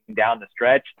down the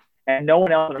stretch. And no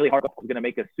one else really hard was going to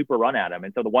make a super run at him.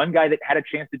 And so the one guy that had a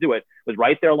chance to do it was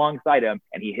right there alongside him,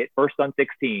 and he hit first on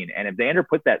 16. And if Xander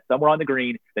put that somewhere on the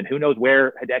green, then who knows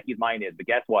where Hideki's mind is. But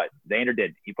guess what? Xander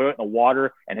did. He put it in the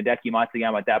water, and Hideki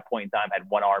Matsuyama at that point in time had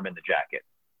one arm in the jacket.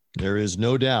 There is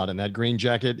no doubt. And that green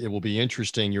jacket, it will be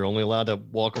interesting. You're only allowed to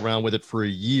walk around with it for a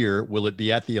year. Will it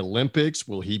be at the Olympics?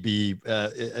 Will he be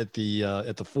at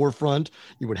the forefront?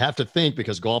 You would have to think,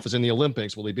 because golf is in the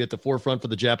Olympics. Will he be at the forefront for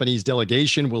the Japanese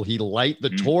delegation? Will he light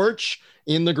the torch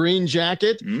in the green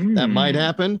jacket? That might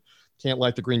happen. Can't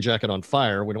light the green jacket on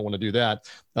fire. We don't want to do that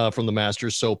from the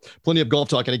Masters. So plenty of golf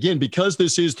talk. And again, because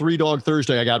this is Three Dog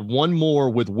Thursday, I got one more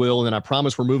with Will, and then I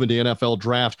promise we're moving to NFL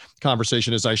draft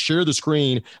conversation. As I share the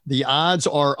screen, the odds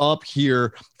are up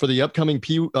here for the upcoming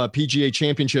PGA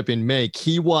Championship in May.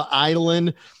 Kiawah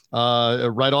Island,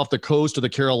 right off the coast of the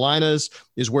Carolinas,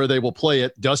 is where they will play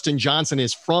it. Dustin Johnson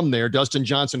is from there. Dustin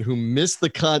Johnson, who missed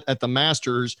the cut at the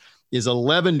Masters, is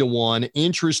 11-1.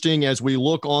 Interesting, as we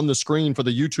look on the screen for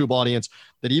the YouTube audience,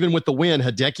 that even with the win,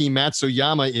 Hideki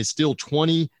Matsuyama is still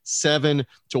 27-1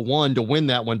 to win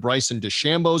that one. Bryson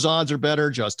DeChambeau's odds are better.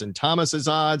 Justin Thomas's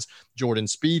odds, Jordan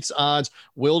Spieth's odds.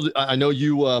 Will, I know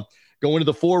you go into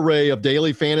the foray of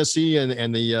daily fantasy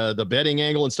and the betting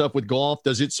angle and stuff with golf.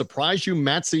 Does it surprise you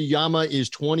Matsuyama is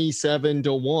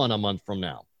 27-1 a month from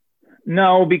now?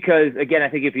 No, because again, I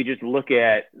think if you just look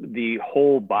at the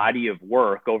whole body of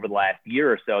work over the last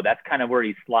year or so, that's kind of where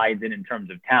he slides in terms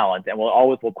of talent. And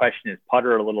we'll question his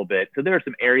putter a little bit. So there are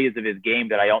some areas of his game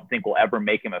that I don't think will ever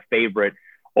make him a favorite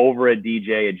over a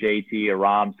DJ, a JT, a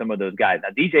Rahm, some of those guys. Now,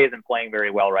 DJ isn't playing very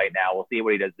well right now. We'll see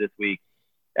what he does this week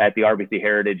at the RBC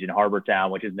Heritage in Harbortown,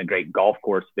 which isn't a great golf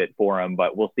course fit for him.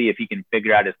 But we'll see if he can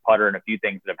figure out his putter and a few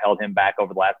things that have held him back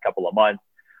over the last couple of months.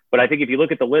 But I think if you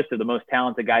look at the list of the most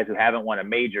talented guys who haven't won a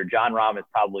major, Jon Rahm is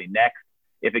probably next.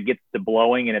 If it gets to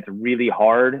blowing and it's really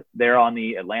hard there on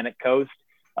the Atlantic coast,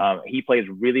 he plays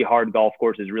really hard golf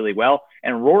courses really well.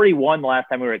 And Rory won the last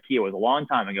time we were at Kia. It was a long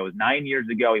time ago. It was 9 years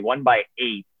ago. He won by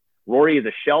 8. Rory is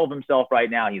a shell of himself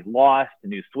right now. He's lost, a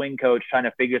new swing coach, trying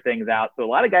to figure things out. So a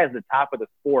lot of guys at the top of the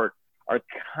sport are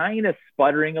kind of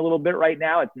sputtering a little bit right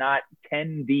now. It's not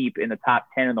 10 deep in the top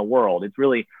 10 in the world. It's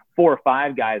really 4 or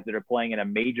 5 guys that are playing at a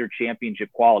major championship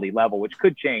quality level, which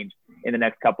could change in the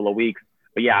next couple of weeks.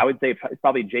 But yeah, I would say it's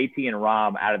probably JT and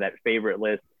Rahm out of that favorite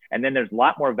list. And then there's a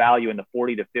lot more value in the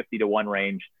 40 to 50-1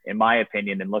 range, in my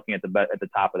opinion, than looking at the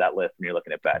top of that list when you're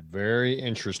looking at bets. Very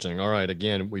interesting. All right.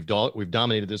 Again, we've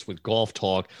dominated this with golf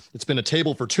talk. It's been a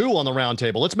table for 2 on the round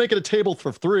table. Let's make it a table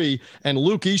for 3 and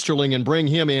Luke Easterling and bring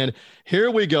him in.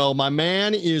 Here we go. My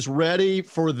man is ready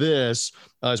for this.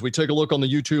 As we take a look on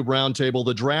the YouTube roundtable,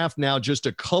 the draft now just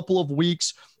a couple of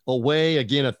weeks away.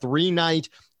 Again, a 3-night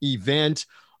event.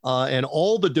 And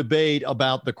all the debate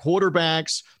about the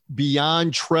quarterbacks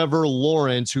beyond Trevor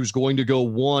Lawrence, who's going to go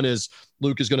 1, as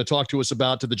Luke is going to talk to us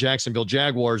about, to the Jacksonville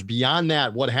Jaguars. Beyond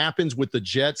that, what happens with the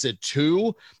Jets at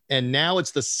 2? And now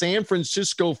it's the San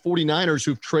Francisco 49ers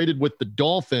who've traded with the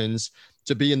Dolphins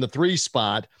to be in the 3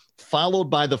 spot, followed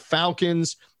by the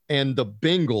Falcons and the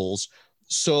Bengals.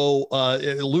 So,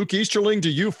 Luke Easterling, to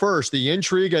you first. The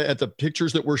intrigue at the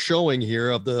pictures that we're showing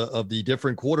here of the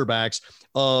different quarterbacks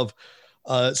of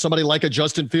somebody like a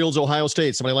Justin Fields, Ohio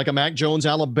State, somebody like a Mac Jones,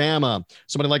 Alabama,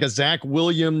 somebody like a Zach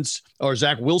Wilson, of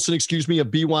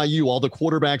BYU, all the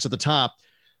quarterbacks at the top.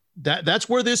 That's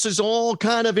where this is all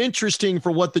kind of interesting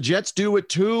for what the Jets do at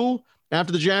 2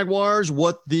 after the Jaguars,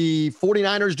 what the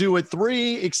 49ers do at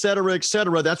 3, et cetera, et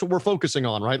cetera. That's what we're focusing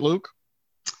on, right, Luke?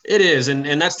 It is, and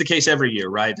that's the case every year,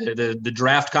 right? The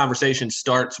draft conversation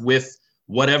starts with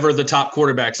whatever the top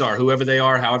quarterbacks are, whoever they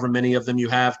are, however many of them you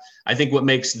have. I think what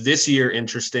makes this year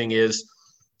interesting is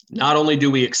not only do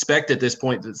we expect at this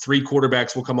point that 3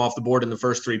 quarterbacks will come off the board in the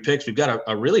first 3 picks, we've got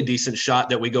a really decent shot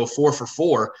that we go 4 for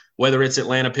 4, whether it's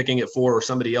Atlanta picking at 4 or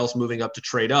somebody else moving up to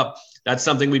trade up. That's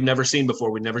something we've never seen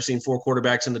before. We've never seen 4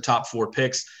 quarterbacks in the top 4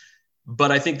 picks.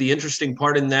 But I think the interesting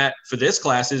part in that for this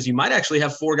class is you might actually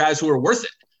have 4 guys who are worth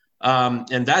it.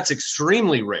 And that's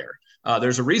extremely rare.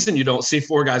 There's a reason you don't see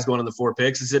 4 guys going in the 4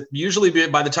 picks. Is that usually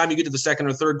by the time you get to the second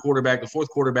or third quarterback, the fourth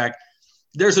quarterback,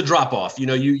 there's a drop off. You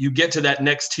know, you get to that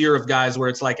next tier of guys where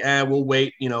it's like, we'll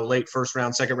wait, late first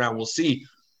round, second round, we'll see.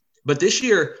 But this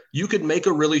year you could make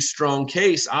a really strong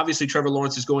case. Obviously Trevor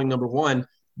Lawrence is going number 1,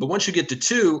 but once you get to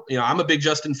 2, I'm a big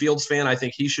Justin Fields fan. I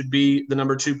think he should be the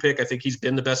number 2 pick. I think he's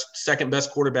been the second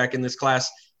best quarterback in this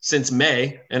class since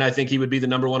May. And I think he would be the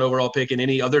number 1 overall pick in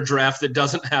any other draft that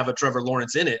doesn't have a Trevor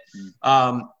Lawrence in it.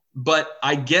 But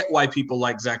I get why people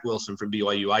like Zach Wilson from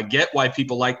BYU. I get why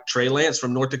people like Trey Lance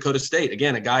from North Dakota State.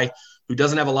 Again, a guy who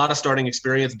doesn't have a lot of starting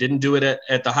experience, didn't do it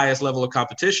at the highest level of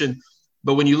competition.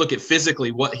 But when you look at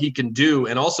physically what he can do,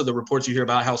 and also the reports you hear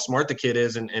about how smart the kid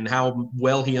is and how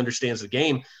well he understands the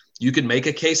game, you could make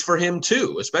a case for him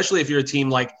too, especially if you're a team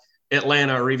like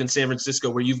Atlanta or even San Francisco,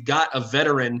 where you've got a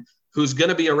veteran who's going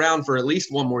to be around for at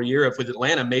least 1 more year. If with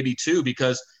Atlanta, maybe 2,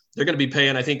 because they're going to be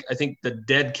paying, I think the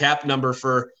dead cap number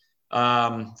for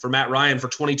Matt Ryan for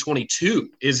 2022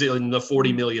 is in the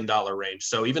 $40 million range.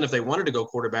 So even if they wanted to go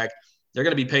quarterback, they're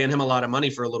going to be paying him a lot of money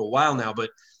for a little while now. But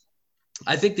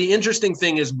I think the interesting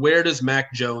thing is, where does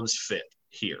Mac Jones fit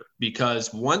here?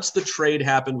 Because once the trade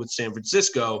happened with San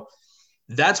Francisco,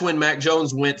 that's when Mac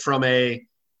Jones went from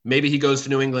maybe he goes to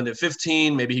New England at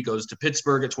 15, maybe he goes to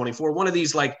Pittsburgh at 24, one of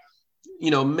these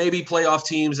maybe playoff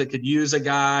teams that could use a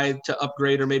guy to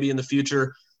upgrade or maybe in the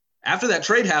future. After that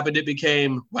trade happened, it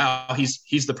became, wow,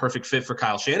 he's the perfect fit for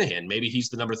Kyle Shanahan. Maybe he's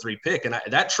the number 3 pick. And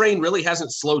that train really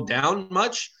hasn't slowed down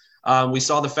much. We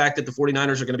saw the fact that the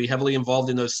 49ers are going to be heavily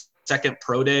involved in those second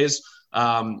pro days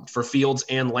for Fields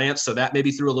and Lance. So that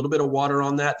maybe threw a little bit of water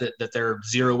on that they're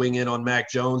zeroing in on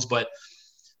Mac Jones. But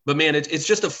man, it's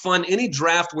just a fun, any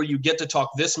draft where you get to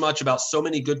talk this much about so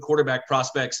many good quarterback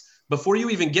prospects before you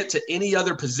even get to any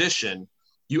other position,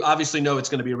 you obviously know it's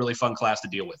going to be a really fun class to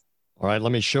deal with. All right,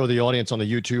 let me show the audience on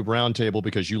the YouTube roundtable,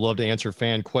 because you love to answer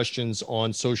fan questions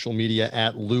on social media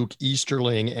at Luke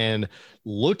Easterling. And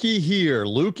looky here,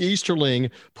 Luke Easterling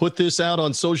put this out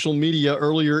on social media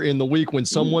earlier in the week when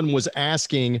someone was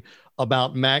asking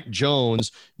about Mac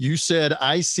Jones. You said,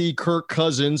 I see Kirk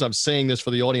Cousins. I'm saying this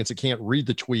for the audience that can't read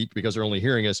the tweet because they're only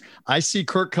hearing us. I see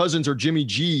Kirk Cousins or Jimmy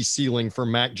G ceiling for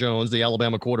Mac Jones, the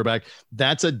Alabama quarterback.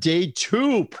 That's a day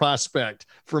 2 prospect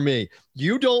for me.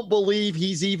 You don't believe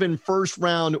he's even first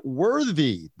round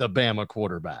worthy, the Bama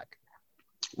quarterback.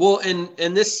 Well,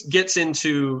 and this gets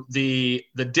into the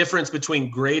difference between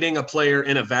grading a player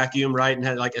in a vacuum, right,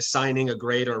 and like assigning a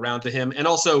grade or around to him, and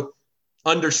also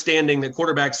understanding that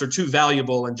quarterbacks are too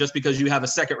valuable, and just because you have a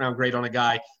second round grade on a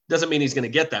guy doesn't mean he's going to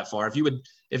get that far. If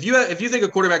you think a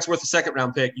quarterback's worth a second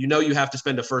round pick, you have to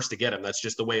spend a first to get him. That's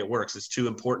just the way it works. It's too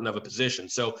important of a position.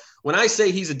 So when I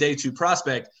say he's a day 2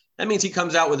 prospect, that means he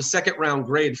comes out with a second round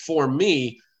grade for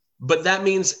me. But that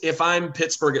means if I'm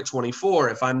Pittsburgh at 24,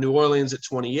 if I'm New Orleans at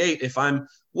 28, if I'm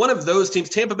one of those teams,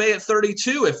 Tampa Bay at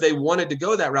 32, if they wanted to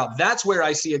go that route, that's where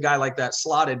I see a guy like that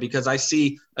slotted, because I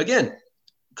see, again,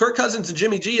 Kirk Cousins and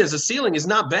Jimmy G as a ceiling is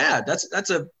not bad. That's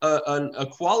a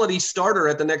quality starter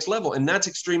at the next level, and that's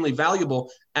extremely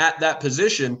valuable at that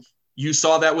position. You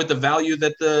saw that with the value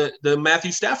that the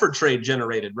Matthew Stafford trade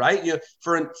generated, right?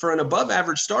 For an above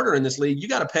average starter in this league, you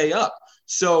got to pay up.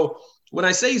 So when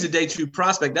I say he's a day 2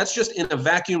 prospect, that's just in a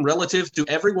vacuum relative to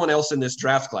everyone else in this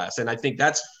draft class. And I think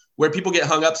that's where people get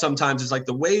hung up sometimes, is like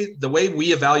the way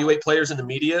we evaluate players in the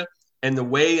media and the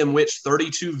way in which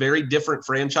 32 very different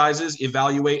franchises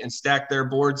evaluate and stack their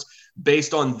boards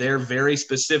based on their very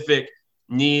specific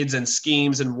needs and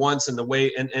schemes and wants, and the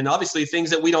way, and obviously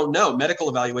things that we don't know, medical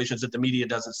evaluations that the media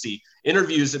doesn't see,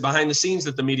 interviews behind the scenes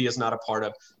that the media is not a part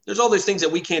of. There's all those things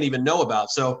that we can't even know about.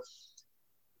 So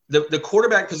the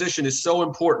quarterback position is so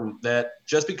important that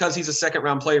just because he's a second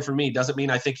round player for me doesn't mean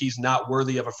I think he's not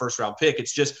worthy of a first round pick.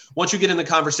 It's just once you get in the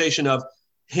conversation of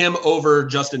him over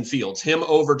Justin Fields, him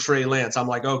over Trey Lance, I'm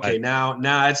like, okay, now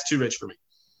it's too rich for me.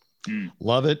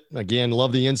 Love it. Again,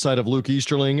 love the insight of Luke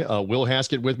Easterling. Will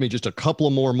Haskett with me just a couple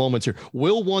of more moments here.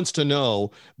 Will wants to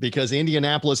know, because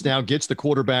Indianapolis now gets the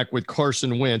quarterback with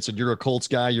Carson Wentz, and you're a Colts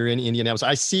guy, you're in Indianapolis.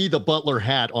 I see the Butler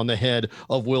hat on the head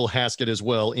of Will Haskett as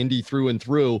well, Indy through and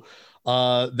through.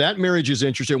 That marriage is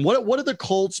interesting. What are the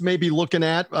Colts maybe looking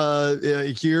at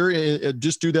here?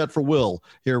 Just do that for Will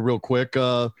here real quick.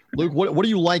 Luke, what do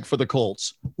you like for the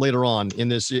Colts later on in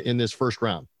this first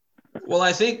round? Well,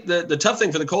 I think the tough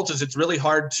thing for the Colts is it's really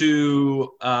hard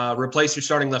to replace your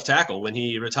starting left tackle when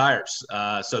he retires.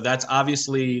 So that's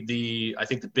obviously I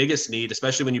think the biggest need,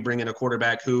 especially when you bring in a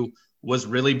quarterback who was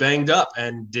really banged up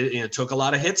and took a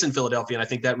lot of hits in Philadelphia. And I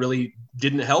think that really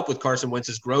didn't help with Carson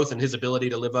Wentz's growth and his ability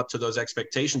to live up to those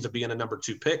expectations of being a number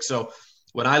 2 pick. So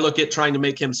when I look at trying to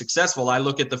make him successful, I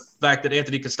look at the fact that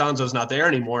Anthony Costanzo's not there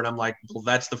anymore. And I'm like, well,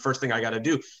 that's the first thing I got to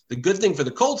do. The good thing for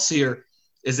the Colts here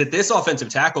is that this offensive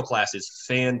tackle class is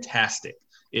fantastic.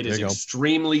 It is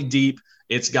extremely deep.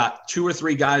 It's got 2 or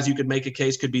 3 guys you could make a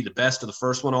case could be the best of the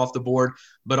first one off the board,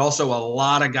 but also a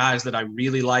lot of guys that I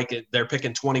really like. They're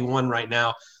picking 21 right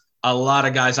now. A lot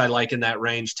of guys I like in that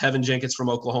range. Tevin Jenkins from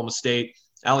Oklahoma State,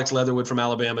 Alex Leatherwood from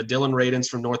Alabama, Dylan Radins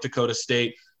from North Dakota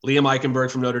State, Liam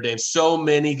Eichenberg from Notre Dame. So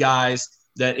many guys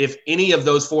that if any of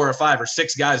those 4 or 5 or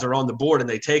 6 guys are on the board and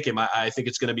they take him, I think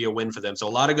it's going to be a win for them. So a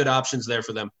lot of good options there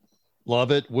for them.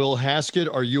 Love it. Will Haskett,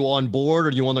 are you on board?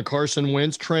 Are you on the Carson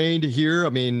Wentz train here? I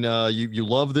mean, you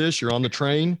love this. You're on the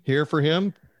train here for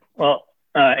him? Well,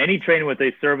 any train with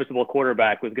a serviceable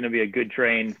quarterback was going to be a good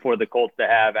train for the Colts to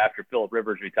have after Phillip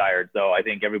Rivers retired. So I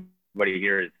think everybody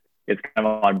here is kind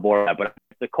of on board. But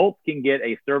if the Colts can get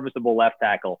a serviceable left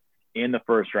tackle in the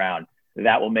first round,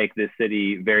 that will make this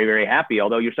city very, very happy.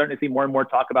 Although you're starting to see more and more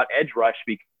talk about edge rush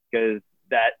because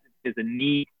that is a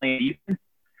need playing defense.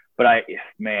 But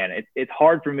it's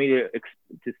hard for me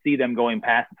to see them going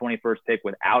past the 21st pick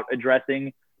without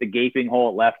addressing the gaping hole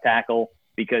at left tackle.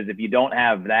 Because if you don't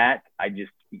have that,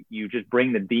 you just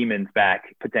bring the demons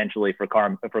back potentially for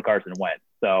Carson Wentz.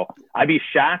 So I'd be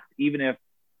shocked even if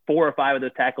 4 or 5 of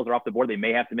those tackles are off the board. They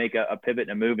may have to make a pivot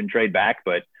and a move and trade back.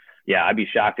 But yeah, I'd be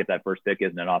shocked if that first pick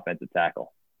isn't an offensive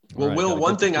tackle. Well, right, Will,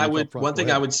 one thing I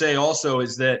would say also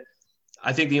is that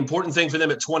I think the important thing for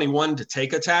them at 21 to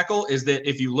take a tackle is that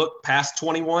if you look past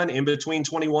 21, in between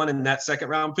 21 and that second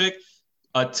round pick,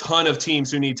 a ton of teams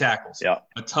who need tackles,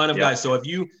 a ton of guys. So if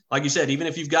you, like you said, even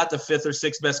if you've got the 5th or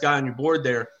 6th best guy on your board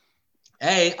there,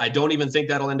 I don't even think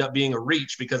that'll end up being a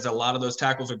reach because a lot of those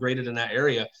tackles are graded in that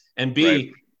area. And B,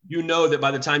 right, you know that by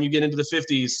the time you get into the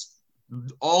 50s,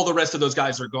 all the rest of those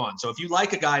guys are gone. So if you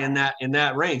like a guy in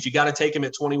that range, you got to take him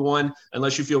at 21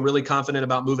 unless you feel really confident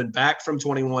about moving back from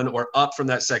 21 or up from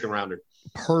that second rounder.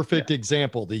 Perfect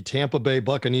example. The Tampa Bay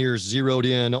Buccaneers zeroed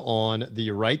in on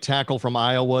the right tackle from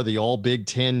Iowa, the all Big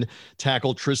Ten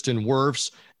tackle Tristan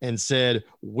Wirfs, and said,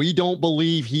 we don't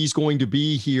believe he's going to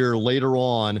be here later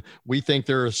on. We think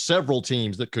there are several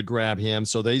teams that could grab him.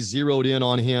 So they zeroed in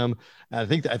on him. I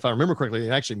think that if I remember correctly, they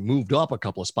actually moved up a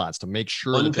couple of spots to make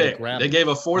sure that they grabbed him. They gave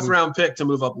a 4th round pick to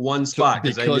move up 1 spot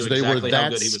because they were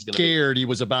that scared he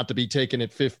was about to be taken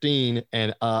at 15.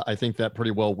 And I think that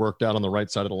pretty well worked out on the right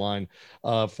side of the line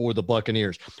for the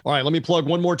Buccaneers. All right, let me plug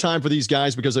one more time for these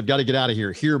guys because I've got to get out of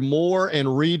here. Hear more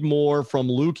and read more from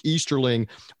Luke Easterling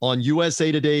on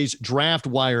USA Today's Draft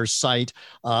Wire site.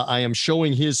 I am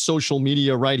showing his social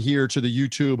media right here to the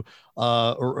YouTube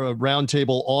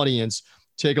roundtable audience.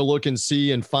 Take a look and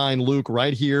see and find Luke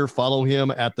right here. Follow him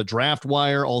at the Draft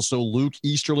Wire. Also, Luke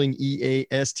Easterling,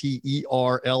 Easterling,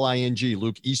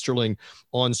 Luke Easterling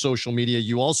on social media.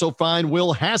 You also find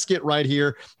Will Haskett right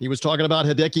here. He was talking about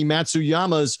Hideki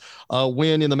Matsuyama's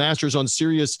win in the Masters on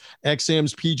Sirius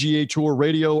XM's PGA Tour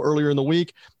radio earlier in the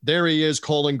week. There he is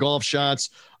calling golf shots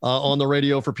on the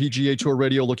radio for PGA Tour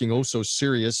radio, looking oh so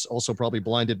serious. Also probably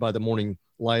blinded by the morning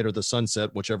light or the sunset,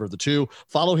 whichever of the two.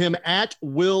 Follow him at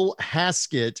Will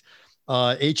Haskett,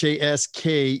 Haskett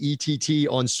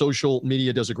on social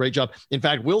media. Does a great job. In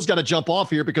fact, Will's got to jump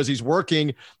off here because he's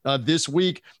working this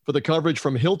week for the coverage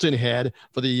from Hilton Head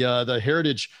for the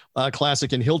Heritage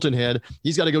Classic in Hilton Head.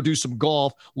 He's got to go do some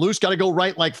golf. Luke's got to go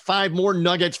write like 5 more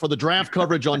nuggets for the draft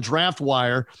coverage on Draft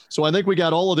Wire. So I think we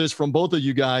got all of this from both of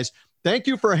you guys. Thank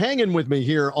you for hanging with me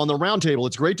here on the roundtable.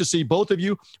 It's great to see both of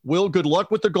you. Will, good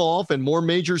luck with the golf and more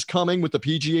majors coming with the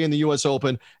PGA and the U.S.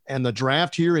 Open and the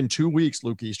draft here in 2 weeks,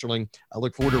 Luke Easterling. I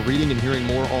look forward to reading and hearing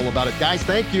more all about it. Guys,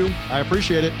 thank you. I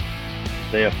appreciate it.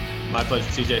 See ya. My pleasure,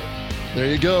 CJ. There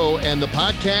you go. And the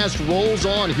podcast rolls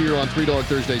on here on 3 Dog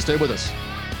Thursday. Stay with us.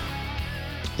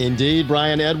 Indeed,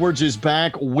 Brian Edwards is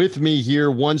back with me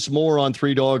here once more on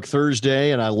Three Dog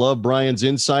Thursday, and I love Brian's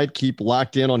insight. Keep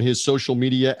locked in on his social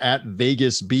media at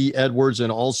Vegas B Edwards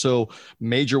and also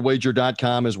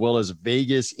MajorWager.com as well as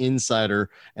Vegas Insider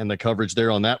and the coverage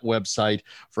there on that website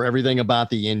for everything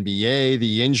about the NBA,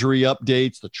 the injury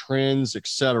updates, the trends,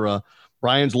 etc.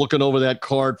 Brian's looking over that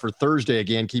card for Thursday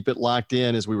again. Keep it locked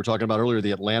in as we were talking about earlier,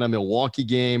 the Atlanta-Milwaukee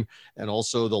game and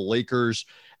also the Lakers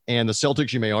and the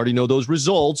Celtics. You may already know those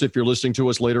results if you're listening to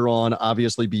us later on,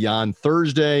 obviously beyond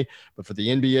Thursday. But for the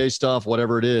NBA stuff,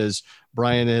 whatever it is,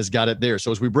 Brian has got it there.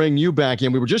 So as we bring you back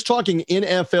in, we were just talking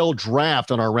NFL draft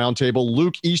on our roundtable.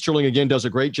 Luke Easterling, again, does a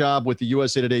great job with the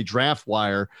USA Today Draft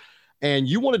Wire. And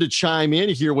you wanted to chime in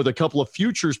here with a couple of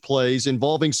futures plays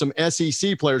involving some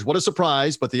SEC players. What a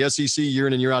surprise, but the SEC year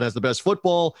in and year out has the best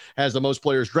football, has the most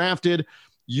players drafted.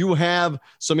 You have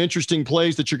some interesting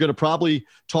plays that you're going to probably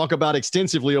talk about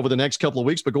extensively over the next couple of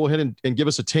weeks, but go ahead and give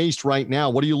us a taste right now.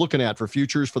 What are you looking at for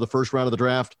futures for the first round of the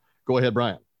draft? Go ahead,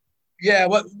 Brian. Yeah,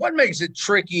 what makes it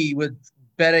tricky with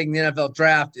betting the NFL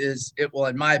draft is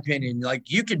in my opinion, like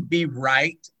you can be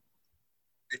right.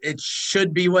 It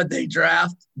should be what they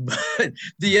draft, but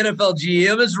the NFL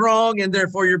GM is wrong and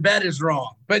therefore your bet is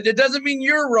wrong, but it doesn't mean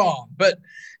you're wrong. But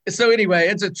so anyway,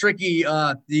 it's a tricky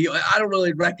I don't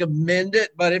really recommend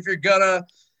it, but if you're gonna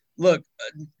look,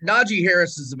 Najee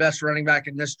Harris is the best running back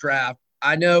in this draft.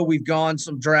 I know we've gone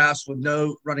some drafts with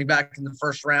no running back in the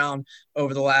first round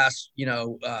over the last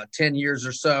 10 years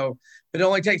or so, but it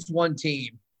only takes one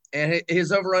team, and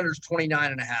his over-under is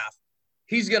 29.5.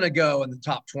 He's going to go in the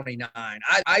top 29.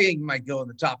 I think he might go in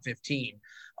the top 15.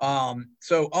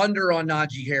 So under on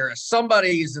Najee Harris.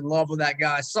 Somebody's in love with that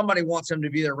guy. Somebody wants him to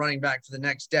be their running back for the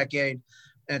next decade.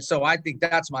 And so I think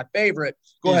that's my favorite.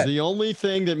 Go ahead. The only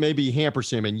thing that maybe hampers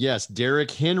him, and yes,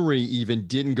 Derrick Henry even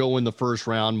didn't go in the first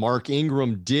round. Mark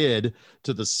Ingram did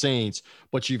to the Saints.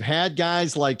 But you've had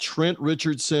guys like Trent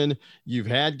Richardson. You've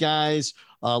had guys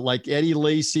like Eddie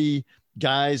Lacy.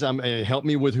 Guys, help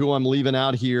me with who I'm leaving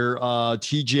out here.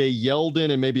 TJ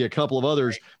Yeldon and maybe a couple of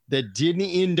others that didn't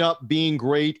end up being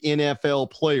great NFL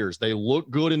players. They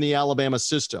look good in the Alabama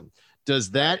system.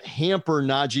 Does that hamper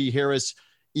Najee Harris,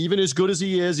 even as good as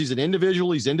he is? He's an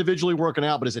individual. He's individually working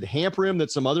out. But does it hamper him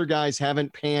that some other guys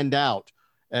haven't panned out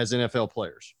as NFL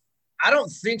players? I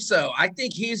don't think so. I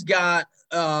think he's got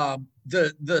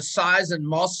the size and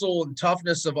muscle and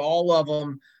toughness of all of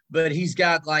them. But he's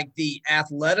got like the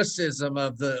athleticism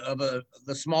of the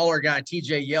smaller guy,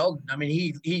 TJ Yeldon. I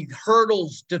mean, he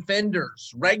hurdles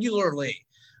defenders regularly.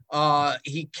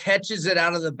 He catches it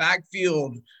out of the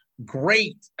backfield.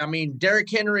 Great. I mean, Derrick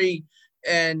Henry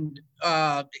and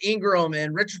Ingram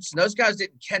and Richardson, those guys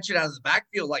didn't catch it out of the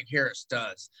backfield like Harris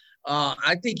does.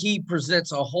 I think he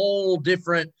presents a whole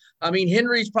different. I mean,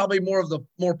 Henry's probably more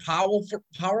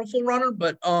powerful runner,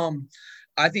 but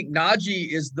I think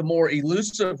Najee is the more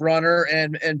elusive runner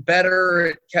and better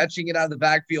at catching it out of the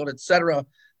backfield, et cetera.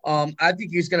 I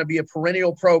think he's going to be a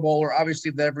perennial Pro Bowler. Obviously,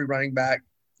 with every running back,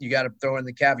 you got to throw in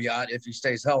the caveat if he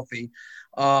stays healthy.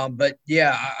 But,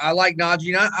 yeah, I like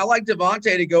Najee. I like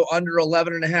Devontae to go under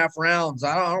 11.5 rounds.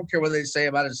 I don't care what they say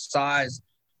about his size.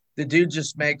 The dude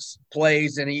just makes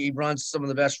plays, and he runs some of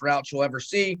the best routes you'll ever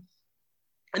see.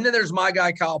 And then there's my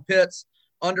guy, Kyle Pitts,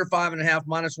 under 5.5,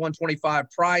 minus 125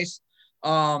 price.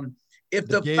 If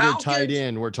the Gator Falcons, tight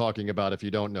end we're talking about, if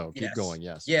you don't know, keep going.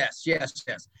 Yes.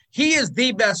 He is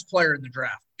the best player in the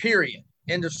draft, period.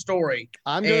 End of story.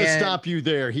 I'm going to stop you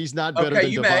there. He's not better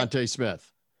than Devontae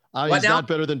Smith. He's not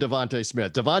better than Devontae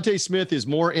Smith. Devontae Smith is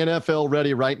more NFL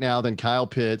ready right now than Kyle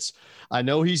Pitts. I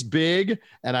know he's big,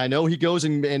 and I know he goes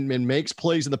and makes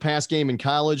plays in the pass game in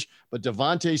college, but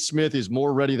Devontae Smith is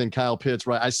more ready than Kyle Pitts,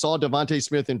 right? I saw Devontae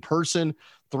Smith in person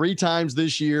 3 times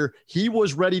this year. He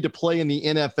was ready to play in the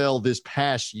NFL this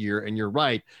past year, and you're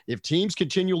right. If teams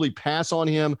continually pass on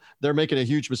him, they're making a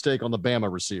huge mistake on the Bama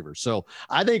receiver. So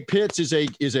I think Pitts is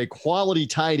a quality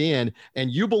tight end, and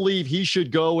you believe he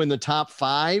should go in the top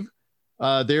 5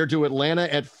 there to Atlanta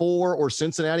at 4 or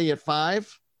Cincinnati at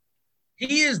 5?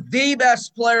 He is the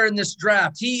best player in this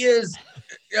draft. He is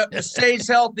stays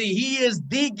healthy. He is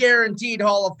the guaranteed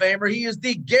Hall of Famer. He is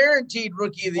the guaranteed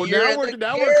Rookie of the Year.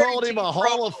 Now we're calling him a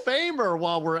Hall of Famer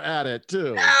while we're at it,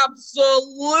 too.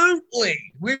 Absolutely.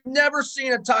 We've never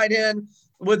seen a tight end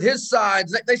with his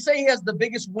size. They say he has the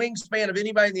biggest wingspan of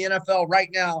anybody in the NFL right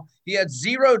now. He had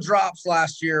 0 drops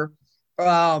last year.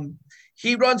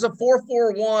 He runs a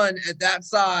 4.41 at that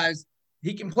size.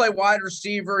 He can play wide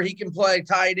receiver. He can play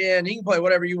tight end. He can play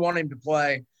whatever you want him to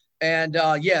play. And,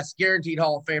 yes, guaranteed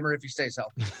Hall of Famer if he stays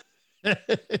healthy.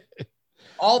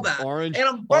 All that. Orange. And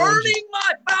I'm burning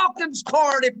my Falcons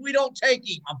card if we don't take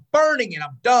him. I'm burning it.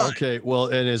 I'm done. Okay, well,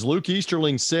 and as Luke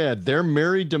Easterling said, they're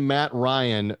married to Matt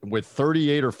Ryan with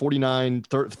 38 or 49,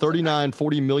 39,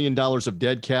 $40 million of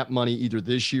dead cap money either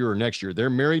this year or next year. They're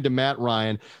married to Matt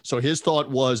Ryan. So his thought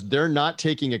was they're not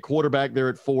taking a quarterback there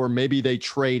at 4. Maybe they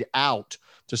trade out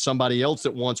to somebody else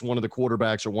that wants one of the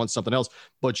quarterbacks or wants something else.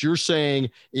 But you're saying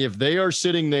if they are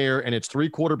sitting there and it's 3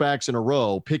 quarterbacks in a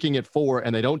row picking at 4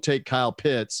 and they don't take Kyle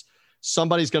Pitts,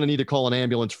 somebody's going to need to call an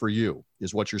ambulance for you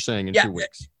is what you're saying in 2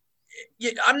 weeks.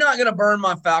 Yeah, I'm not going to burn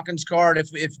my Falcons card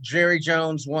if Jerry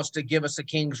Jones wants to give us a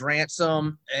king's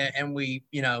ransom and we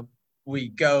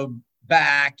go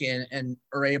back and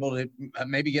are able to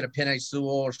maybe get a Penei Sewell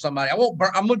or somebody. I'm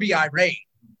going to be irate,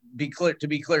 to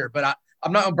be clear, but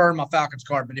I'm not going to burn my Falcons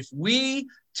card. But if we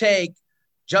take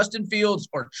Justin Fields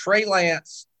or Trey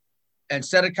Lance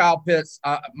instead of Kyle Pitts,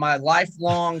 my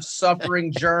lifelong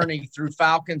suffering journey through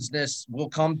Falconsness will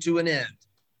come to an end.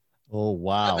 Oh,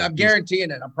 wow. I'm guaranteeing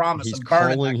it. I promise. He's I'm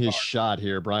calling his shot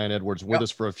here. Brian Edwards with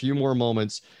us for a few more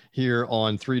moments here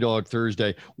on Three Dog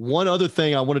Thursday. One other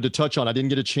thing I wanted to touch on, I didn't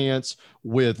get a chance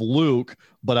with Luke,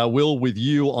 but I will with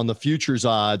you on the futures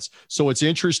odds. So it's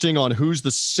interesting on who's the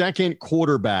second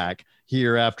quarterback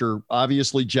here after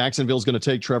obviously Jacksonville's going to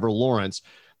take Trevor Lawrence.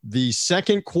 The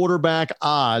second quarterback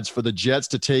odds for the Jets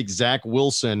to take Zach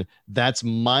Wilson, that's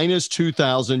minus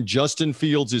 2,000. Justin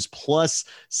Fields is plus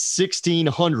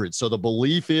 1,600. So the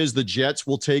belief is the Jets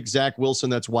will take Zach Wilson.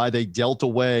 That's why they dealt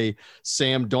away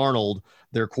Sam Darnold,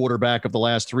 their quarterback of the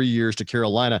last 3 years, to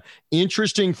Carolina.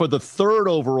 Interesting for the third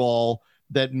overall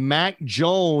that Mac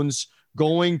Jones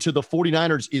going to the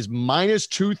 49ers is minus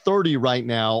 230 right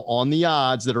now on the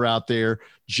odds that are out there.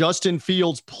 Justin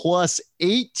Fields plus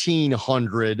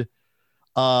 1,800,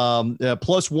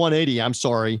 plus 180. I'm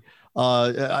sorry.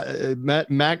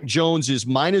 Mac Jones is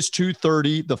minus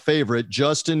 230, the favorite.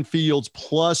 Justin Fields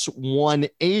plus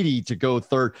 180 to go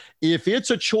third. If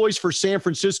it's a choice for San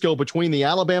Francisco between the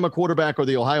Alabama quarterback or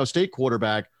the Ohio State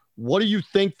quarterback, what do you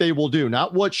think they will do?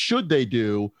 Not what should they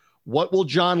do. What will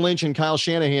John Lynch and Kyle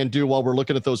Shanahan do while we're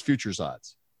looking at those futures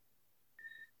odds?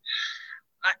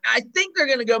 I think they're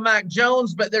going to go Mac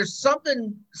Jones, but there's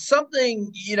something,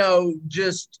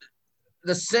 just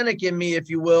the cynic in me, if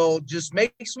you will, just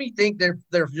makes me think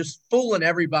they're just fooling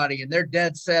everybody and they're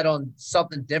dead set on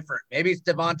something different. Maybe it's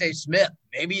Devontae Smith.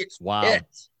 Maybe it's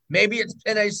Pitts. Maybe it's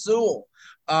Penei Sewell.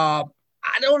 I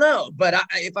don't know, but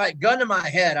if I gun to my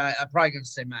head, I'm probably going to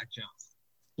say Mac Jones.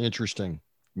 Interesting.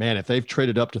 Man, if they've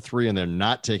traded up to 3 and they're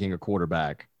not taking a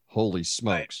quarterback, holy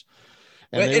smokes.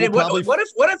 Right. And what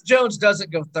if Jones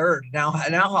doesn't go third? Now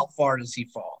how far does he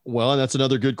fall? Well, and that's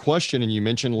another good question. And you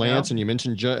mentioned Lance and you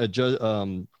mentioned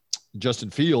Justin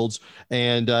Fields.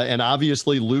 And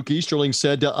obviously Luke Easterling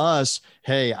said to us,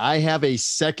 hey, I have a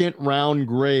second round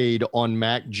grade on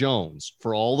Mac Jones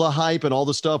for all the hype and all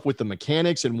the stuff with the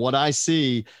mechanics and what I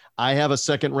see. I have a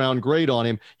second round grade on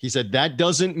him. He said, that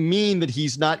doesn't mean that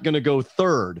he's not going to go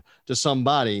third to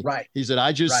somebody. Right. He said,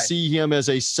 I just see him as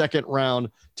a second round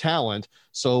talent.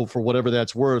 So for whatever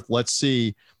that's worth, let's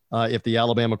see if the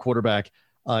Alabama quarterback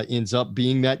ends up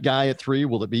being that guy at 3.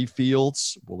 Will it be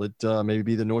Fields? Will it maybe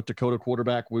be the North Dakota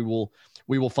quarterback? We will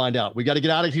find out. We got to get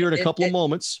out of here in a couple of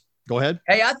moments. Go ahead.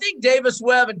 Hey, I think Davis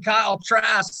Webb and Kyle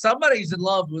Trask, somebody's in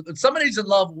love with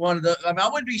one of the. I mean, I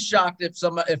wouldn't be shocked if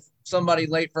somebody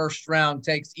late first round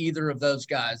takes either of those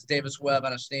guys, Davis Webb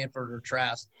out of Stanford or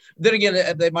Trask. Then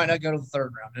again, they might not go to the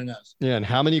third round. Who knows? Yeah, and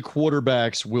how many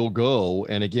quarterbacks will go?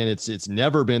 And again, it's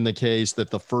never been the case that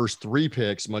the first 3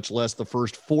 picks, much less the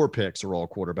first 4 picks, are all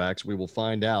quarterbacks. We will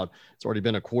find out. It's already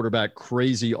been a quarterback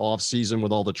crazy offseason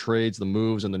with all the trades, the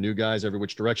moves, and the new guys every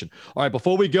which direction. All right,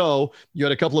 before we go, you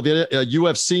had a couple of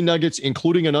UFC nuggets,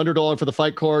 including an underdog for the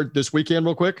fight card this weekend,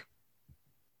 real quick.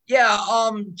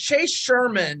 Yeah, Chase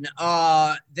Sherman,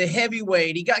 the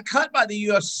heavyweight, he got cut by the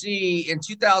UFC in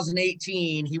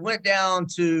 2018. He went down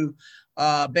to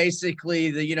basically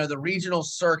the regional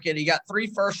circuit. He got 3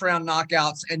 first-round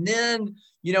knockouts. And then,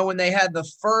 when they had the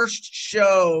first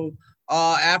show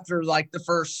after like the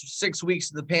first 6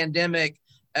 weeks of the pandemic,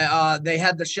 they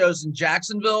had the shows in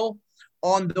Jacksonville.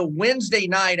 On the Wednesday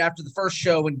night after the first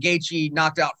show when Gaethje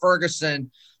knocked out Ferguson,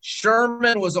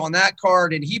 Sherman was on that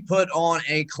card and he put on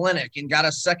a clinic and got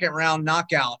a second-round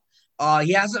knockout.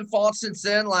 He hasn't fought since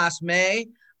then, last May,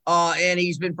 and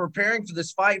he's been preparing for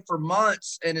this fight for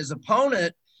months, and his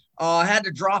opponent had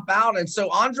to drop out. And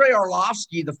so Andrei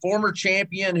Arlovski, the former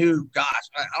champion who, gosh,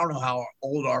 I don't know how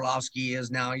old Arlovski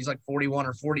is now. He's like 41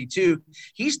 or 42.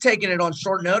 He's taking it on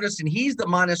short notice, and he's the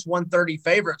minus 130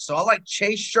 favorite. So I like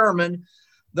Chase Sherman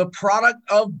the product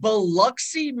of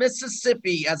Biloxi,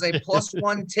 Mississippi, as a plus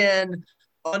 110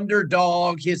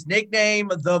 underdog. His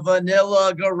nickname, the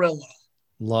Vanilla Gorilla.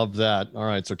 Love that. All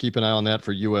right, so keep an eye on that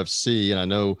for UFC. And I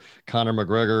know Conor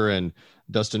McGregor and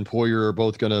Dustin Poirier are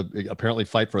both going to apparently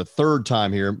fight for a third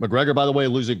time here. McGregor, by the way,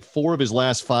 losing 4 of his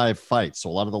last 5 fights. So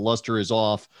a lot of the luster is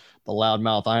off the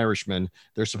loudmouth Irishman.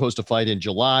 They're supposed to fight in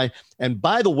July. And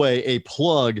by the way, a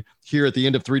plug here at the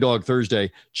end of Three Dog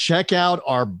Thursday. Check out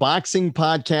our boxing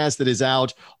podcast that is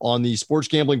out on the Sports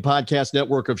Gambling Podcast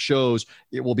Network of shows.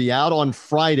 It will be out on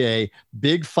Friday.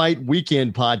 Big Fight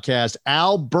Weekend podcast.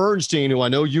 Al Bernstein, who I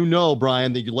know you know,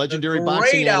 Brian, the legendary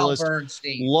boxing analyst. Al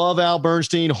Bernstein. Love Al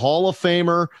Bernstein, Hall of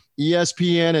Famer,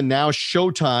 ESPN, and now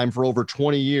Showtime for over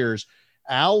 20 years.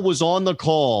 Al was on the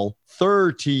call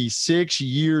 36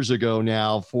 years ago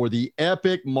now for the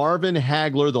epic Marvin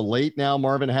Hagler, the late now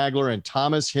Marvin Hagler, and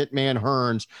Thomas Hitman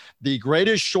Hearns, the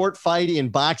greatest short fight in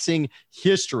boxing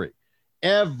history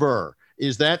ever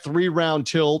is that 3-round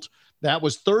tilt. That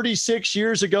was 36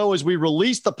 years ago as we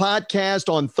released the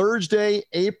podcast on Thursday,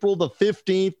 April the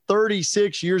 15th,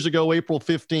 36 years ago, April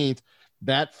 15th,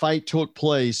 that fight took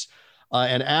place.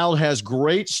 And Al has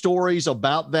great stories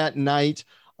about that night.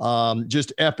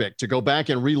 Just epic to go back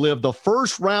and relive the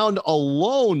first round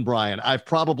alone, Brian. I've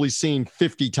probably seen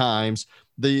 50 times.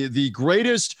 The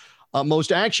greatest,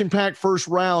 most action-packed first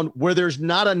round where there's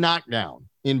not a knockdown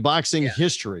in boxing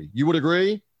history. You would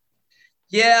agree?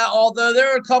 Yeah, although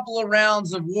there are a couple of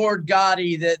rounds of Ward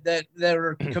Gotti that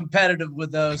are competitive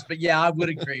with those. But yeah, I would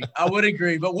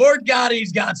agree. But Ward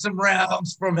Gotti's got some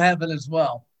rounds from heaven as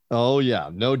well. Oh, yeah,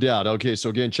 no doubt. Okay, so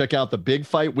again, check out the Big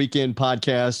Fight Weekend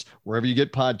podcast, wherever you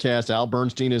get podcasts. Al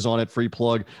Bernstein is on it, free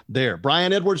plug there.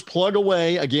 Brian Edwards, plug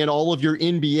away. Again, all of your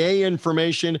NBA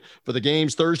information for the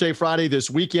games Thursday, Friday, this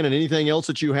weekend, and anything else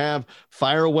that you have,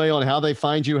 fire away on how they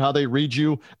find you, how they read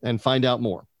you, and find out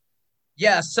more.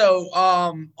 Yeah, so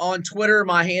on Twitter,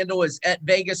 my handle is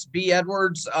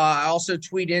 @VegasBEdwards. I also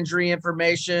tweet injury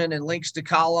information and links to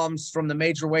columns from the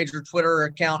Major Wager Twitter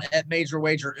account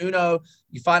 @MajorWagerUno.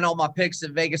 You find all my picks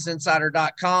at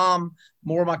VegasInsider.com.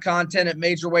 More of my content at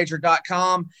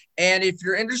MajorWager.com. And if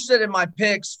you're interested in my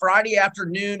picks, Friday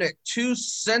afternoon at 2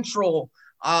 Central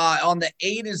on the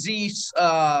A to Z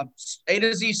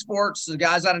Sports, the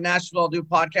guys out of Nashville, I'll do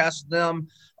podcasts with them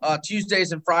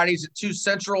Tuesdays and Fridays at 2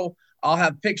 Central. I'll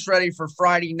have picks ready for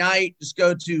Friday night. Just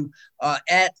go to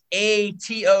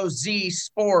 @ATOZ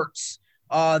Sports.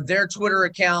 Their Twitter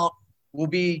account will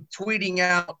be tweeting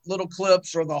out little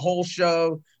clips or the whole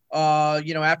show,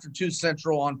 after 2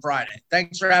 Central on Friday.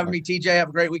 Thanks for having me, TJ. Have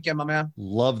a great weekend, my man.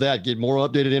 Love that. Get more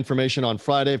updated information on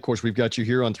Friday. Of course, we've got you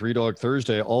here on Three Dog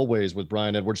Thursday, always with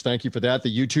Brian Edwards. Thank you for that.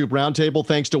 The YouTube Roundtable,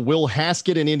 thanks to Will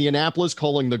Haskett in Indianapolis,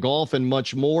 calling the golf and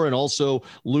much more. And also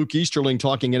Luke Easterling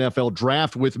talking NFL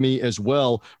draft with me as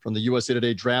well from the USA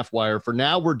Today Draft Wire. For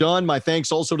now, we're done. My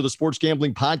thanks also to the Sports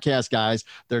Gambling Podcast guys,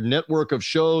 their network of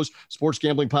shows,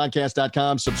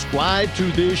 sportsgamblingpodcast.com. Subscribe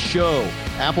to this show.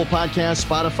 Apple Podcasts,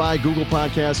 Spotify, Google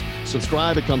Podcasts.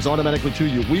 Subscribe. It comes automatically to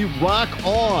you. We rock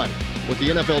on with the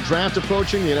NFL draft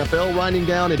approaching, the NFL winding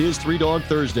down. It is Three Dog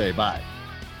Thursday. Bye.